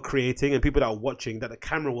people that were creating and people that were watching that the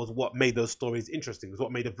camera was what made those stories interesting, was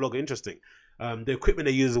what made the vlogger interesting. The equipment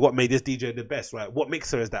they use is what made this DJ the best, right? What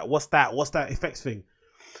mixer is that? What's that effects thing?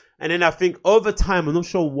 And then I think over time, I'm not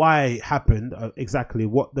sure why it happened exactly,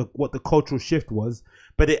 what the cultural shift was,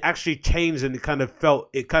 but it actually changed and it kind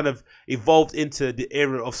of evolved into the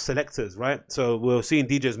era of selectors, right? So we're seeing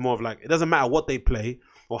DJs more of like, it doesn't matter what they play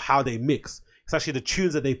or how they mix. It's actually the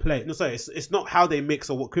tunes that they play. No, sorry, it's not how they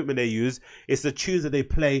mix or what equipment they use. It's the tunes that they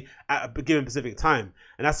play at a given specific time.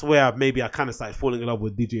 And that's where I kind of started falling in love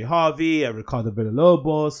with DJ Harvey and Ricardo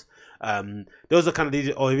Villalobos. Those are kind of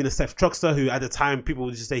DJ, or even a Seth Truckster, who at the time people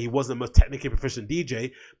would just say he wasn't the most technically proficient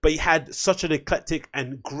DJ, but he had such an eclectic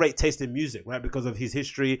and great taste in music, right? Because of his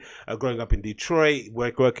history, growing up in Detroit,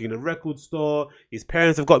 working in a record store. His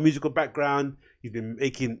parents have got musical background. He's been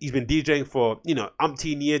DJing for,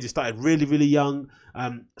 umpteen years. He started really young.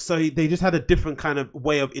 So they just had a different kind of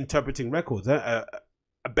way of interpreting records.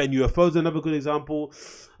 Ben UFO is another good example.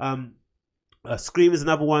 Scream is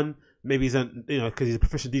another one. Maybe he's because he's a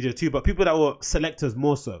professional DJ too. But people that were selectors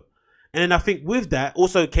more so. And then I think with that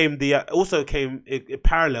it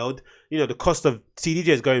paralleled, the cost of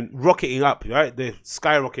CDJs going rocketing up, right? They're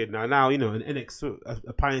skyrocketed now. Now, an NX,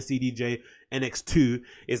 a Pioneer CDJ NX2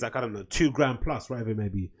 is like, I don't know, $2,000 plus, whatever it may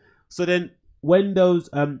be. So then when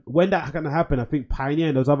that kind of happened, I think Pioneer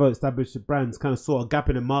and those other established brands kind of saw a gap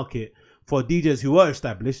in the market for DJs who were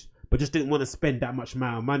established, but just didn't want to spend that much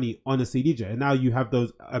amount of money on a CDJ. And now you have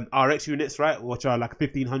those RX units, right, which are like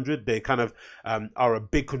 1,500. They kind of are a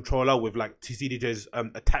big controller with like 2 CDJs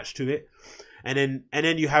attached to it. And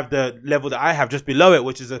then you have the level that I have just below it,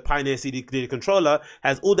 which is a Pioneer CD controller,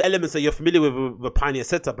 has all the elements that you're familiar with the Pioneer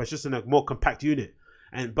setup, but it's just in a more compact unit.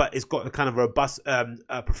 But it's got a kind of robust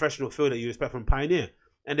professional feel that you expect from Pioneer.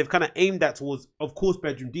 And they've kind of aimed that towards, of course,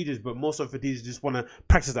 bedroom DJs, but more so for DJs who just want to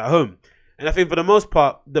practice at home. And I think for the most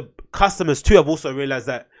part, the customers too have also realized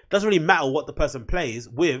that it doesn't really matter what the person plays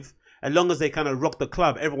with, as long as they kind of rock the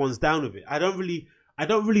club, everyone's down with it. I don't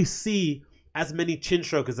really see as many chin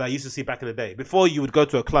strokers as I used to see back in the day. Before, you would go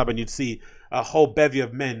to a club and you'd see a whole bevy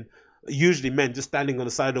of men, usually men, just standing on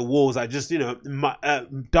the side of the walls, like just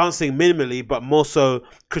dancing minimally, but more so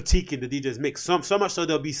critiquing the DJ's mix. So much so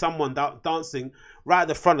there'll be someone dancing right at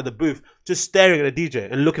the front of the booth, just staring at the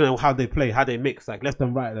DJ and looking at how they play, how they mix, like left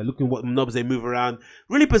and right, like looking what knobs they move around.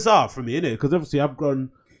 Really bizarre for me, innit? Because obviously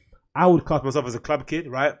I would class myself as a club kid,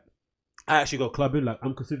 right? I actually go clubbing. Like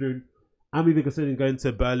I'm even considering going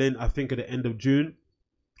to Berlin, I think at the end of June,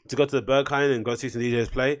 to go to the Berghain and go see some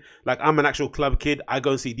DJs play. Like I'm an actual club kid. I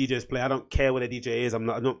go and see DJs play. I don't care what a DJ is. I'm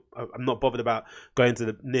not bothered about going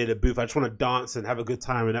to near the booth. I just want to dance and have a good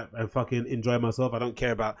time and fucking enjoy myself. I don't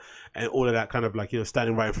care about all of that kind of like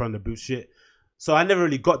standing right in front of the booth shit. So I never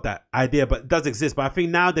really got that idea, but it does exist. But I think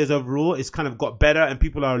nowadays overall it's kind of got better and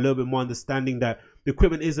people are a little bit more understanding that the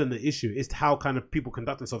equipment isn't the issue. It's how kind of people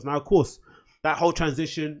conduct themselves. Now, of course, that whole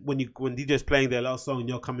transition when DJ's playing their last song and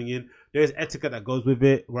you're coming in, there's etiquette that goes with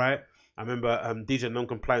it, right? I remember DJ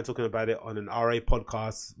Non-Compliant talking about it on an RA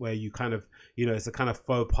podcast where you kind of, it's a kind of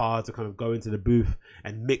faux pas to kind of go into the booth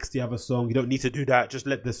and mix the other song. You don't need to do that. Just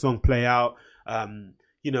let the song play out.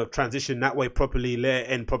 Transition that way properly, let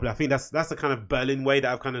it end properly. I think that's the kind of Berlin way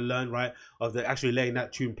that I've kind of learned, right? Of actually letting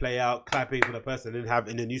that tune play out, clapping for the person,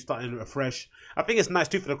 and then you starting afresh. I think it's nice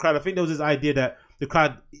too for the crowd. I think there was this idea that the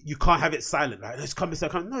crowd, you can't have it silent, right? It's coming.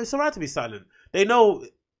 No, it's alright to be silent. They know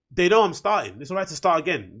I'm starting. It's alright to start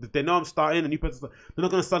again. They know I'm starting. A new person. They're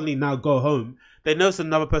not gonna suddenly now go home. They know it's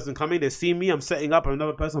another person coming. They see me. I'm setting up. I'm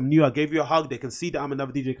another person. I'm new. I gave you a hug. They can see that I'm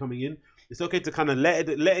another DJ coming in. It's okay to kind of let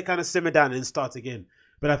it kind of simmer down and start again.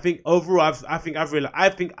 But I think overall, I think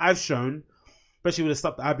I've shown, especially with the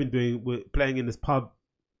stuff that I've been doing with playing in this pub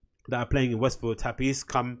that I'm playing in Westfield, Tappies.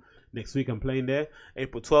 Come next week, I'm playing there,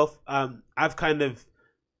 April 12th. I've kind of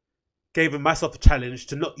given myself a challenge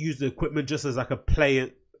to not use the equipment just as like a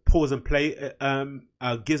pause and play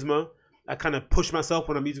gizmo. I kind of push myself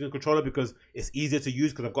when I'm using a controller because it's easier to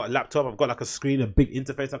use because I've got a laptop, I've got like a screen, a big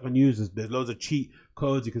interface I can use. There's loads of cheat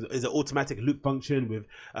codes because there's an automatic loop function with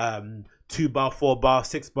 2-bar, 4-bar,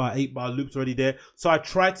 6-bar, 8-bar loops already there. So I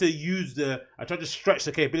try to stretch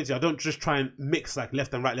the capability. I don't just try and mix like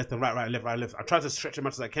left and right, right, left. I try to stretch as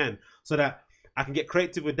much as I can so that I can get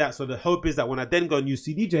creative with that. So the hope is that when I then go and use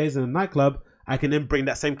CDJs in a nightclub, I can then bring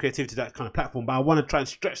that same creativity to that kind of platform. But I want to try and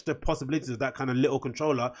stretch the possibilities of that kind of little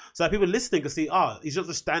controller so that people listening can see, he's not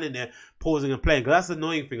just standing there pausing and playing. Because that's the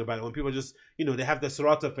annoying thing about it. When people just, they have their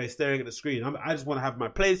Serato face staring at the screen. I just want to have my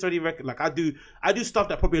playlist already. Like I do stuff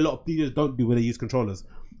that probably a lot of DJs don't do when they use controllers.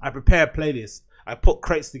 I prepare a playlist. I put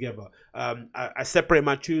crates together. I separate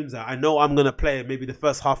my tunes out. I know I'm going to play maybe the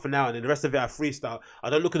first half an hour and then the rest of it I freestyle.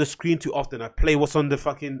 I don't look at the screen too often. I play what's on the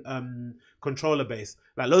fucking controller base.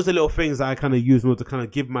 Like loads of little things that I kind of use in order to kind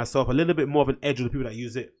of give myself a little bit more of an edge on the people that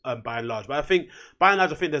use it by and large. But I think by and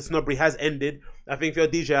large, I think that snobbery has ended. I think if you're a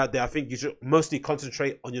DJ out there, I think you should mostly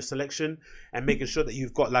concentrate on your selection and making sure that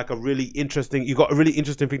you've got like a really interesting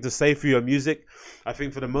thing to say for your music. I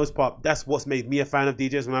think for the most part, that's what's made me a fan of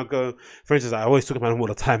DJs. When I go, for instance, I always talk about them all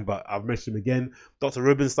the time, but I've mentioned them again. Dr.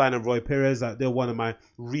 Rubenstein and Roy Perez, they're one of my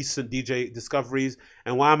recent DJ discoveries.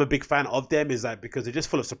 And why I'm a big fan of them is that because they're just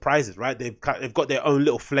full of surprises, right? They've got their own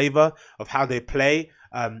little flavor of how they play.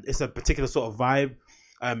 It's a particular sort of vibe.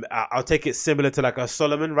 I'll take it similar to like a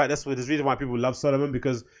Solomon, right? There's reason why people love Solomon,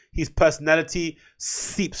 because his personality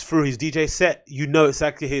seeps through his DJ set. You know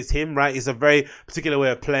exactly it's him, right? It's a very particular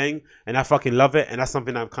way of playing, and I fucking love it. And that's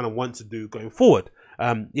something I kind of want to do going forward.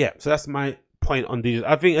 So that's my point point on DJs.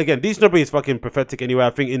 I think again, DJ snobbery is fucking pathetic anyway. I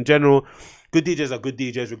think in general, good DJs are good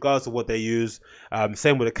DJs regardless of what they use.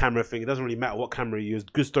 Same with the camera thing. It doesn't really matter what camera you use.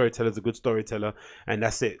 Good storyteller is a good storyteller, and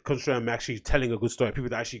that's it. Concentrate on actually telling a good story. People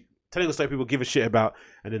that actually telling a story people give a shit about,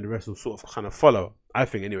 and then the rest will sort of kind of follow. I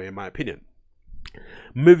think anyway, in my opinion.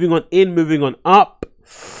 Moving on up.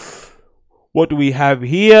 What do we have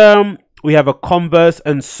here? We have a Converse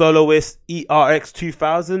and Soloist ERX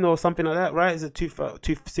 2000 or something like that, right? Is it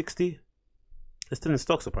 260? It's still in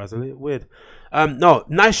stock, surprisingly. Weird. No,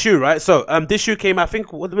 nice shoe, right? So this shoe came out, I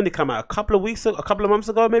think, when did it come out? A couple of months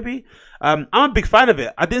ago, maybe. I'm a big fan of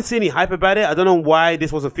it. I didn't see any hype about it. I don't know why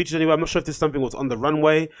this wasn't featured anywhere. I'm not sure if this something was on the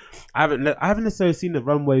runway. I haven't necessarily seen the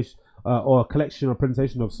runway or a collection or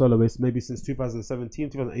presentation of Soloist maybe since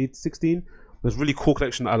 2017, 2016. It was a really cool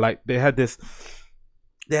collection that I liked. They had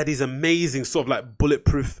these amazing sort of like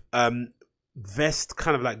bulletproof vest,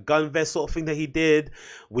 kind of like gun vest sort of thing that he did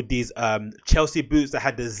with these Chelsea boots that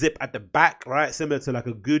had the zip at the back, right? Similar to like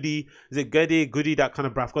a Goody. Is it Goody? Goody, that kind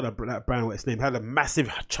of brand. I've got that brand, what its name. Had a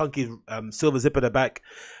massive chunky silver zip at the back.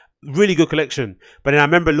 Really good collection. But then I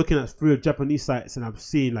remember looking at through Japanese sites and I've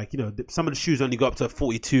seen like, you know, some of the shoes only go up to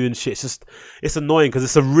 42 and shit. It's annoying because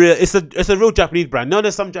it's a real Japanese brand. No,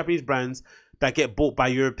 there's some Japanese brands that get bought by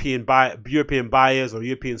European buyers or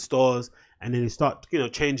European stores, and then they start, you know,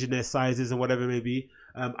 changing their sizes and whatever it may be.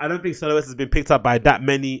 I don't think Soloist has been picked up by that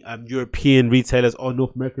many European retailers or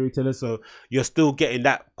North American retailers, so you're still getting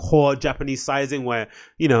that core Japanese sizing where,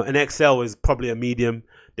 you know, an XL is probably a medium.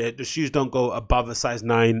 The shoes don't go above a size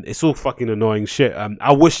 9. It's all fucking annoying shit.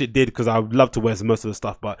 I wish it did because I would love to wear most of the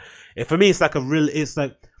stuff, but for me it's like a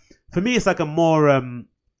more a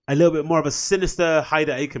little bit more of a sinister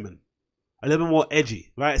Hyder Ackerman. A little bit more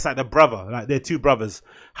edgy, right? It's like the brother, like they're two brothers.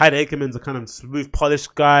 Hyder Ackerman's a kind of smooth,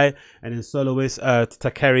 polished guy, and then Soloist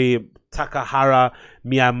Takahara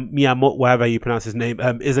Miyamoto, whatever you pronounce his name,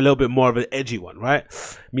 is a little bit more of an edgy one, right?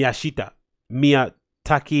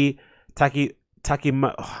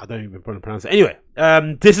 I don't even pronounce it. Anyway,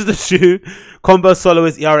 this is the shoe, Converse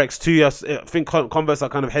Soloist ERX 2. I think Converse are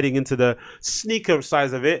kind of heading into the sneaker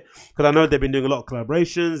size of it because I know they've been doing a lot of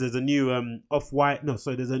collaborations. There's a new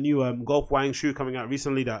there's a new Golf Wang shoe coming out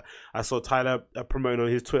recently that I saw Tyler promoting on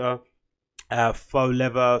his Twitter. Faux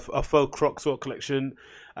leather, a faux croc sort of collection.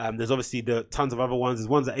 There's obviously the tons of other ones. There's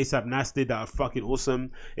ones that ASAP Nasty that are fucking awesome.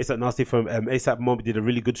 ASAP Nasty from ASAP Mob did a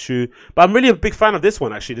really good shoe. But I'm really a big fan of this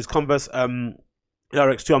one actually. This Converse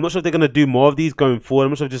ERX2. I'm not sure if they're gonna do more of these going forward.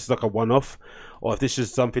 I'm not sure if this is like a one-off or if this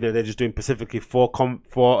is something that they're just doing specifically for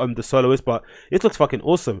the Soloist. But it looks fucking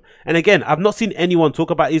awesome. And again, I've not seen anyone talk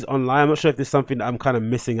about these online. I'm not sure if this is something that I'm kind of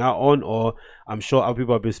missing out on, or I'm sure other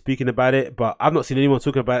people have been speaking about it, but I've not seen anyone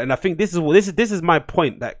talking about it. And I think this is my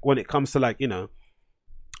point, that when it comes to, like, you know,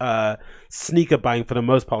 sneaker buying for the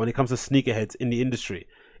most part, when it comes to sneakerheads in the industry,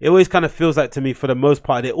 it always kind of feels like to me, for the most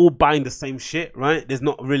part, they're all buying the same shit, right? There's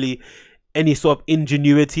not really any sort of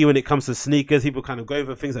ingenuity when it comes to sneakers. People kind of going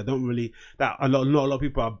for things that not a lot of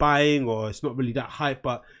people are buying, or it's not really that hype.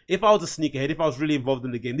 But if I was a sneakerhead, if I was really involved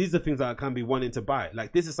in the game, these are things that I can be wanting to buy.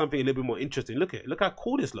 Like, this is something a little bit more interesting. Look how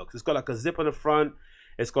cool this looks. It's got like a zip on the front.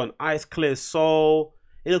 It's got an ice clear sole.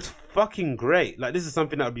 It looks fucking great. Like, this is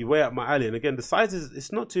something that would be way up my alley. And again, the size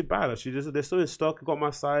it's not too bad actually. They're still in stock. I got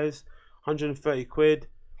my size, 130 quid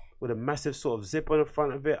with a massive sort of zip on the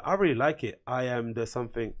front of it. I really like it. There's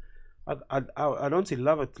something. I'd honestly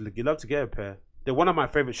love to get a pair. They're one of my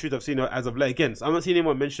favorite shoes I've seen as of late. Again, so I've not seen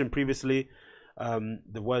anyone mention previously.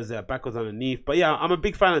 The words there backwards underneath, but yeah, I'm a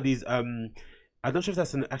big fan of these. I'm not sure if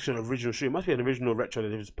that's an actual original shoe. It must be an original retro that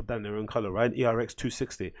they just put down in their own color, right? ERX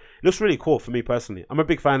 260. It looks really cool for me personally. I'm a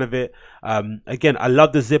big fan of it. Again, I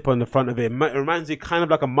love the zip on the front of it. It reminds me kind of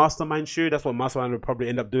like a Mastermind shoe. That's what Mastermind would probably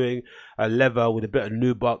end up doing. A leather with a bit of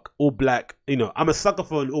nubuck, all black. You know, I'm a sucker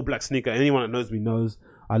for an all black sneaker. Anyone that knows me knows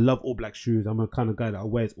I love all black shoes. I'm a kind of guy that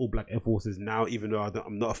wears all black Air Forces now, even though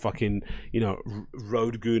I'm not a fucking, you know,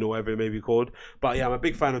 road goon or whatever it may be called. But yeah, I'm a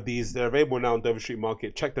big fan of these. They're available now on Dover Street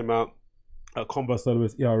Market. Check them out. Converse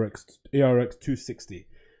Soloist ERX 260.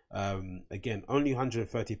 Again, only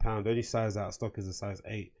 £130. Only size out of stock is a size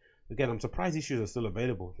 8. Again, I'm surprised these shoes are still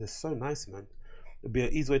available. They're so nice, man. It'd be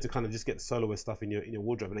an easy way to kind of just get the Soloist stuff in your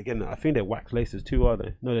wardrobe. And again, I think they're wax laces too, are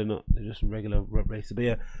they? No, they're not. They're just regular laces. But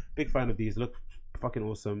yeah, big fan of these. Look fucking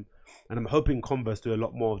awesome. And I'm hoping Converse do a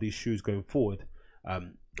lot more of these shoes going forward. I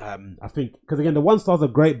think, because again, the 1-stars are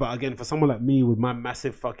great, but again, for someone like me with my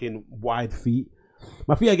massive fucking wide feet,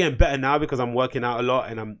 my feet are getting better now because I'm working out a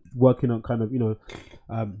lot, and I'm working on kind of, you know,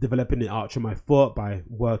 developing the arch of my foot by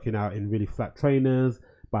working out in really flat trainers,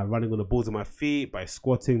 by running on the balls of my feet, by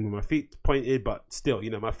squatting with my feet pointed, but still, you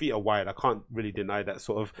know, my feet are wide. I can't really deny that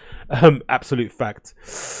sort of absolute fact.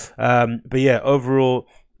 But yeah, overall,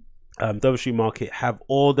 Dover Street Market have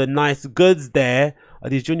all the nice goods there. Are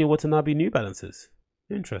these Junior Watanabe New Balances?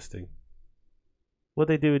 Interesting. What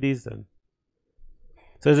do they do with these then?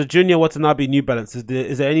 So there's a Junior Watanabe New Balance. Is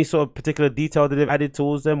there any sort of particular detail that they've added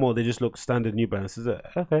towards them, or they just look standard New Balance? Is it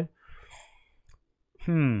okay?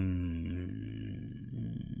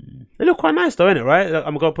 They look quite nice though, innit, right?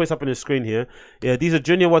 I'm gonna put this up on the screen here. Yeah, these are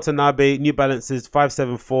Junior Watanabe New Balances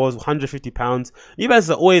 574s, £150. New Balances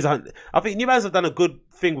are always. I think New Balance have done a good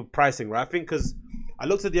thing with pricing, right? I think because I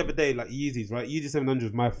looked at the other day, like Yeezys, right? Yeezy 700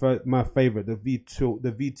 is my favorite. The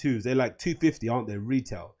V2s, they're like $250, aren't they?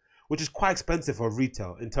 Retail, which is quite expensive for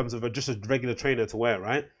retail in terms of just a regular trainer to wear,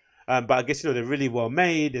 right? But I guess, you know, they're really well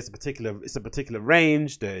made. It's a particular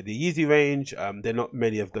range, the Yeezy range. There are not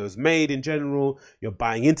many of those made in general. You're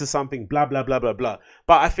buying into something, blah blah blah blah blah.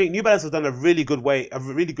 But I think New Balance has done a really good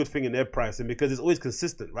thing in their pricing, because it's always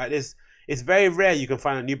consistent, right? It's very rare you can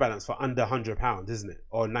find a New Balance for under £100, isn't it?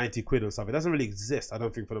 Or 90 quid or something. It doesn't really exist, I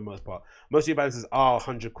don't think, for the most part. Most New Balances are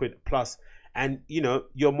 100 quid plus. And, you know,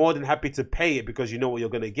 you're more than happy to pay it because you know what you're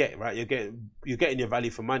going to get, right? You're getting your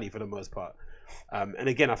value for money for the most part. And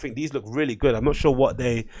again, I think these look really good. I'm not sure what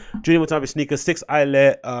they... Junior Watanabe sneakers, 6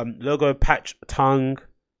 eyelet, logo patch tongue.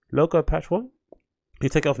 Logo patch what? You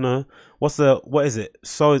take it off now. What is it?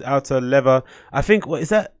 Sole's outer leather. I think, what is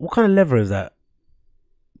that? What kind of leather is that?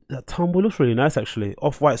 That tumble looks really nice, actually.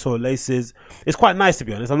 Off-white sort of laces. It's quite nice, to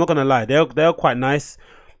be honest. I'm not going to lie. They're quite nice.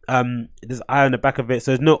 There's eye on the back of it,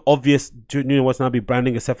 so there's no obvious Junior Watanabe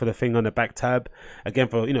branding except for the thing on the back tab. Again,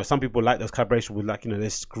 for, you know, some people like those collaborations with, like, you know, they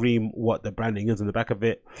scream what the branding is on the back of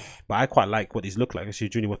it. But I quite like what these look like. Actually,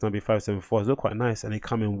 Junior Watanabe 574s look quite nice, and they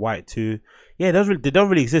come in white too. Yeah, they don't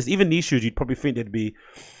really exist. Even these shoes, you'd probably think they'd be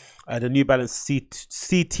the New Balance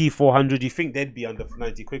CT 400. You think they'd be under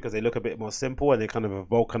 90 quid because they look a bit more simple and they kind of a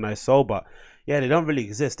vulcanized sole. But yeah, they don't really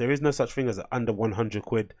exist. There is no such thing as an under 100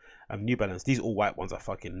 quid New Balance. These all white ones are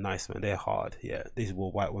fucking nice, man. They're hard. Yeah, these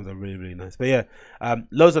all white ones are really, really nice. But yeah,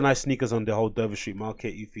 loads of nice sneakers on the whole Dover Street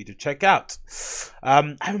Market you need to check out.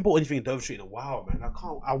 I haven't bought anything in Dover Street in a while, man.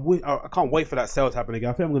 I can't wait for that sale to happen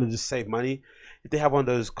again. I think I'm gonna just save money. If they have one of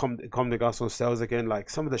those Comme des Garçons sales again, like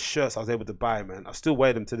some of the shirts I was able to buy, man, I still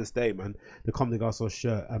wear them to this day, man. The Comme des Garçons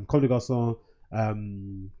shirt, Comme des Garçons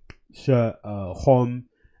shirt, home.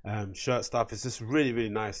 Shirt stuff, it's just really, really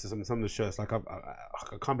nice. Some of the shirts, like I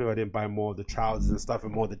can't believe I didn't buy more of the trousers and stuff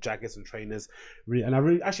and more of the jackets and trainers. And I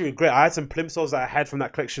really actually regret. I had some plimsolls that I had from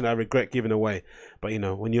that collection I regret giving away. But you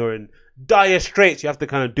know, when you're in dire straits, you have to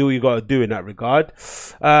kind of do what you got to do in that regard.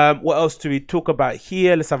 What else do we talk about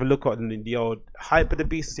here? Let's have a look at the old hype of the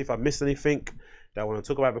beast and see if I missed anything that I want to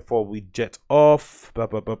talk about before we jet off.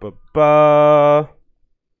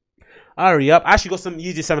 Hurry up. I actually got some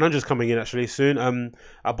Yeezy 700s coming in actually soon.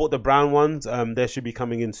 I bought the brown ones. They should be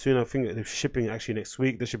coming in soon. I think they're shipping actually next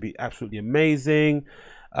week. They should be absolutely amazing.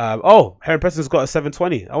 Oh, Heron Preston's got a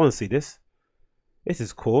 720. I want to see this. This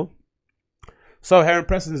is cool. So Heron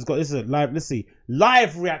Preston has got, this is a live, let's see,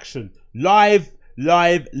 live reaction. Live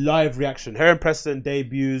reaction. Heron Preston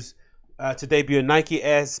debuts to debut a Nike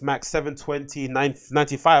Air Max 720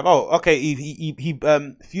 95. Oh, okay. He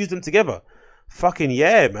fused them together. Fucking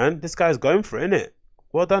yeah, man. This guy's going for it, innit?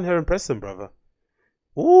 Well done, Heron Preston, brother.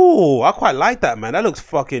 Ooh, I quite like that, man. That looks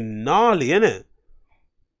fucking gnarly, innit?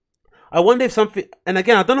 I wonder if something... And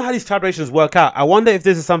again, I don't know how these collaborations work out. I wonder if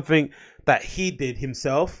this is something that he did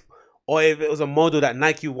himself, or if it was a model that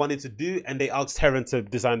Nike wanted to do and they asked Heron to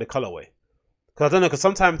design the colorway. Because I don't know, because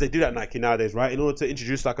sometimes they do that, Nike, nowadays, right? In order to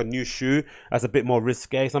introduce like a new shoe that's a bit more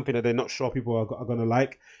risque, something that they're not sure people are going to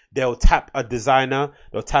like, they'll tap a designer,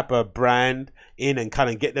 they'll tap a brand in and kind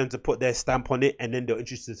of get them to put their stamp on it, and then they'll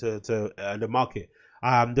introduce it to the market.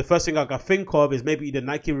 The first thing I can think of is maybe the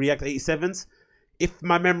Nike React 87s. If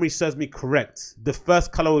my memory serves me correct, the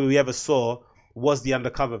first colorway we ever saw was the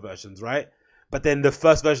undercover versions, right? But then the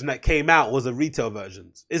first version that came out was the retail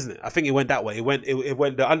versions, isn't it? I think it went that way. It went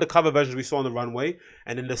the undercover versions we saw on the runway,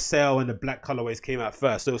 and then the sale and the black colorways came out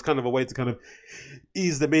first. So it was kind of a way to kind of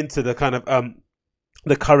ease them into the kind of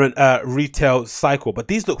the current retail cycle. But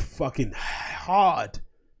these look fucking hard.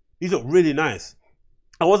 These look really nice.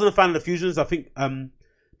 I wasn't a fan of the fusions. I think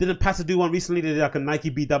didn't Pata do one recently? They did like a Nike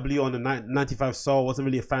BW on the 95 sole. Wasn't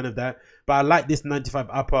really a fan of that. But I like this 95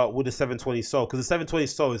 upper with the 720 sole, because the 720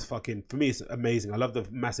 sole is fucking, for me, it's amazing. I love the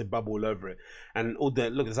massive bubble all over it. And all the,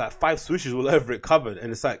 look, there's like 5 swooshes all over it covered.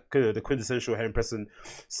 And it's like, you know, the quintessential Heron Preston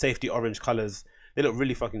safety orange colors. They look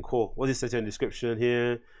really fucking cool. What does it say in the description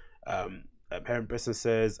here? Heron Preston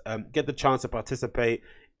says, get the chance to participate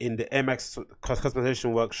in the Air Max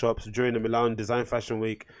customization workshops during the Milan Design Fashion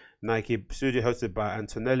Week. Nike studio hosted by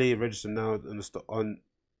Antonelli. Register now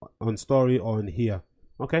on story on here.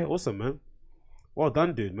 Okay, awesome, man. Well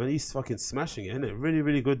done, dude, man. He's fucking smashing it, isn't it? Really,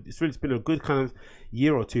 really good. It's been a good kind of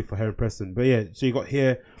year or two for Heron Preston. But yeah, so you got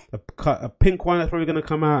here a pink one that's probably going to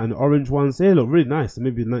come out, and orange ones. They look really nice.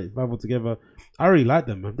 Maybe 95 altogether. I really like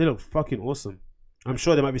them, man. They look fucking awesome. I'm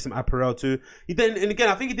sure there might be some apparel too. He did, and again,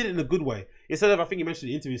 I think he did it in a good way. Instead of, I think you mentioned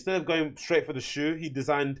in the interview, instead of going straight for the shoe, he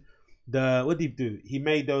designed what did he do? He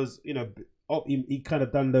made those, you know, he kind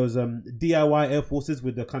of done those DIY Air Forces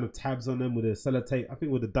with the kind of tabs on them with the sellotape, I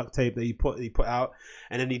think with the duct tape that he put out,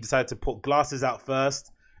 and then he decided to put glasses out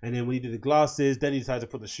first, and then when he did the glasses, then he decided to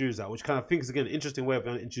put the shoes out, which kind of think is again an interesting way of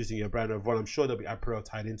introducing your brand overall. I'm sure there'll be apparel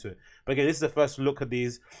tied into it, but again, this is the first look at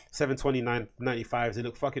these 729.95s. They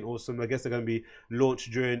look fucking awesome. I guess they're going to be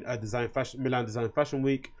launched during Milan Design Fashion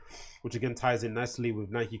Week, which again ties in nicely with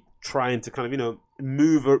Nike trying to kind of, you know,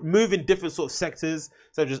 move in different sort of sectors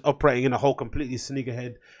instead of just operating in a whole completely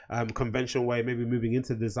sneakerhead convention way, maybe moving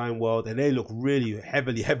into the design world. And they look really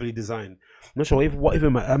heavily designed. I'm not sure what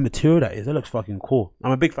even material that is. It looks fucking cool.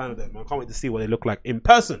 I'm a big fan of them. I can't wait to see what they look like in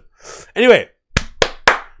person. Anyway,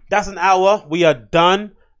 that's an hour. We are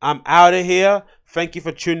done. I'm out of here. Thank you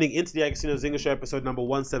for tuning into the Agostinho Zinga Show, episode number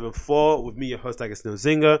 174, with me, your host, Agostinho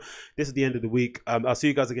Zinga. This is the end of the week. I'll see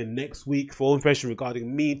you guys again next week. For all information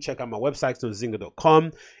regarding me, check out my website,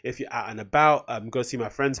 agostinhozinga.com. If you're out and about, go see my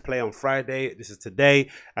friends play on Friday. This is today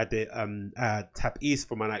at the Tap East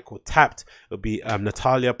for my night called Tapped. It'll be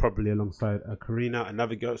Natalia, probably alongside Karina,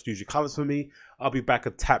 another girl who usually covers for me. I'll be back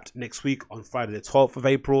at Tapped next week on Friday the 12th of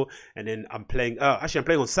April. And then I'm playing, actually I'm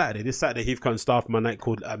playing on Saturday. This Saturday, Heathcote and staff my night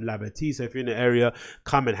called Liberty. So if you're in the area,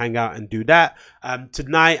 come and hang out and do that.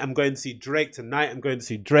 Tonight, I'm going to see Drake. Drake at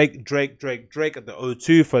the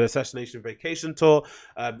O2 for the Assassination Vacation Tour.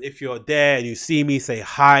 If you're there and you see me, say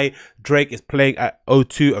hi. Drake is playing at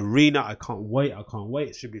O2 Arena. I can't wait.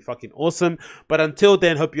 It should be fucking awesome. But until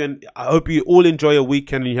then, I hope you all enjoy your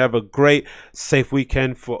weekend and you have a great, safe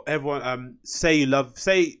weekend. For everyone, say I love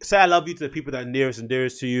you to the people that are nearest and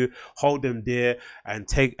dearest to you. Hold them dear and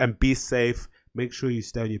be safe. Make sure you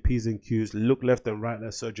stay on your P's and Q's. Look left and right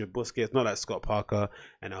like Sergio Busquets, not like Scott Parker.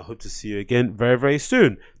 And I hope to see you again very, very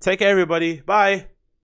soon. Take care, everybody. Bye.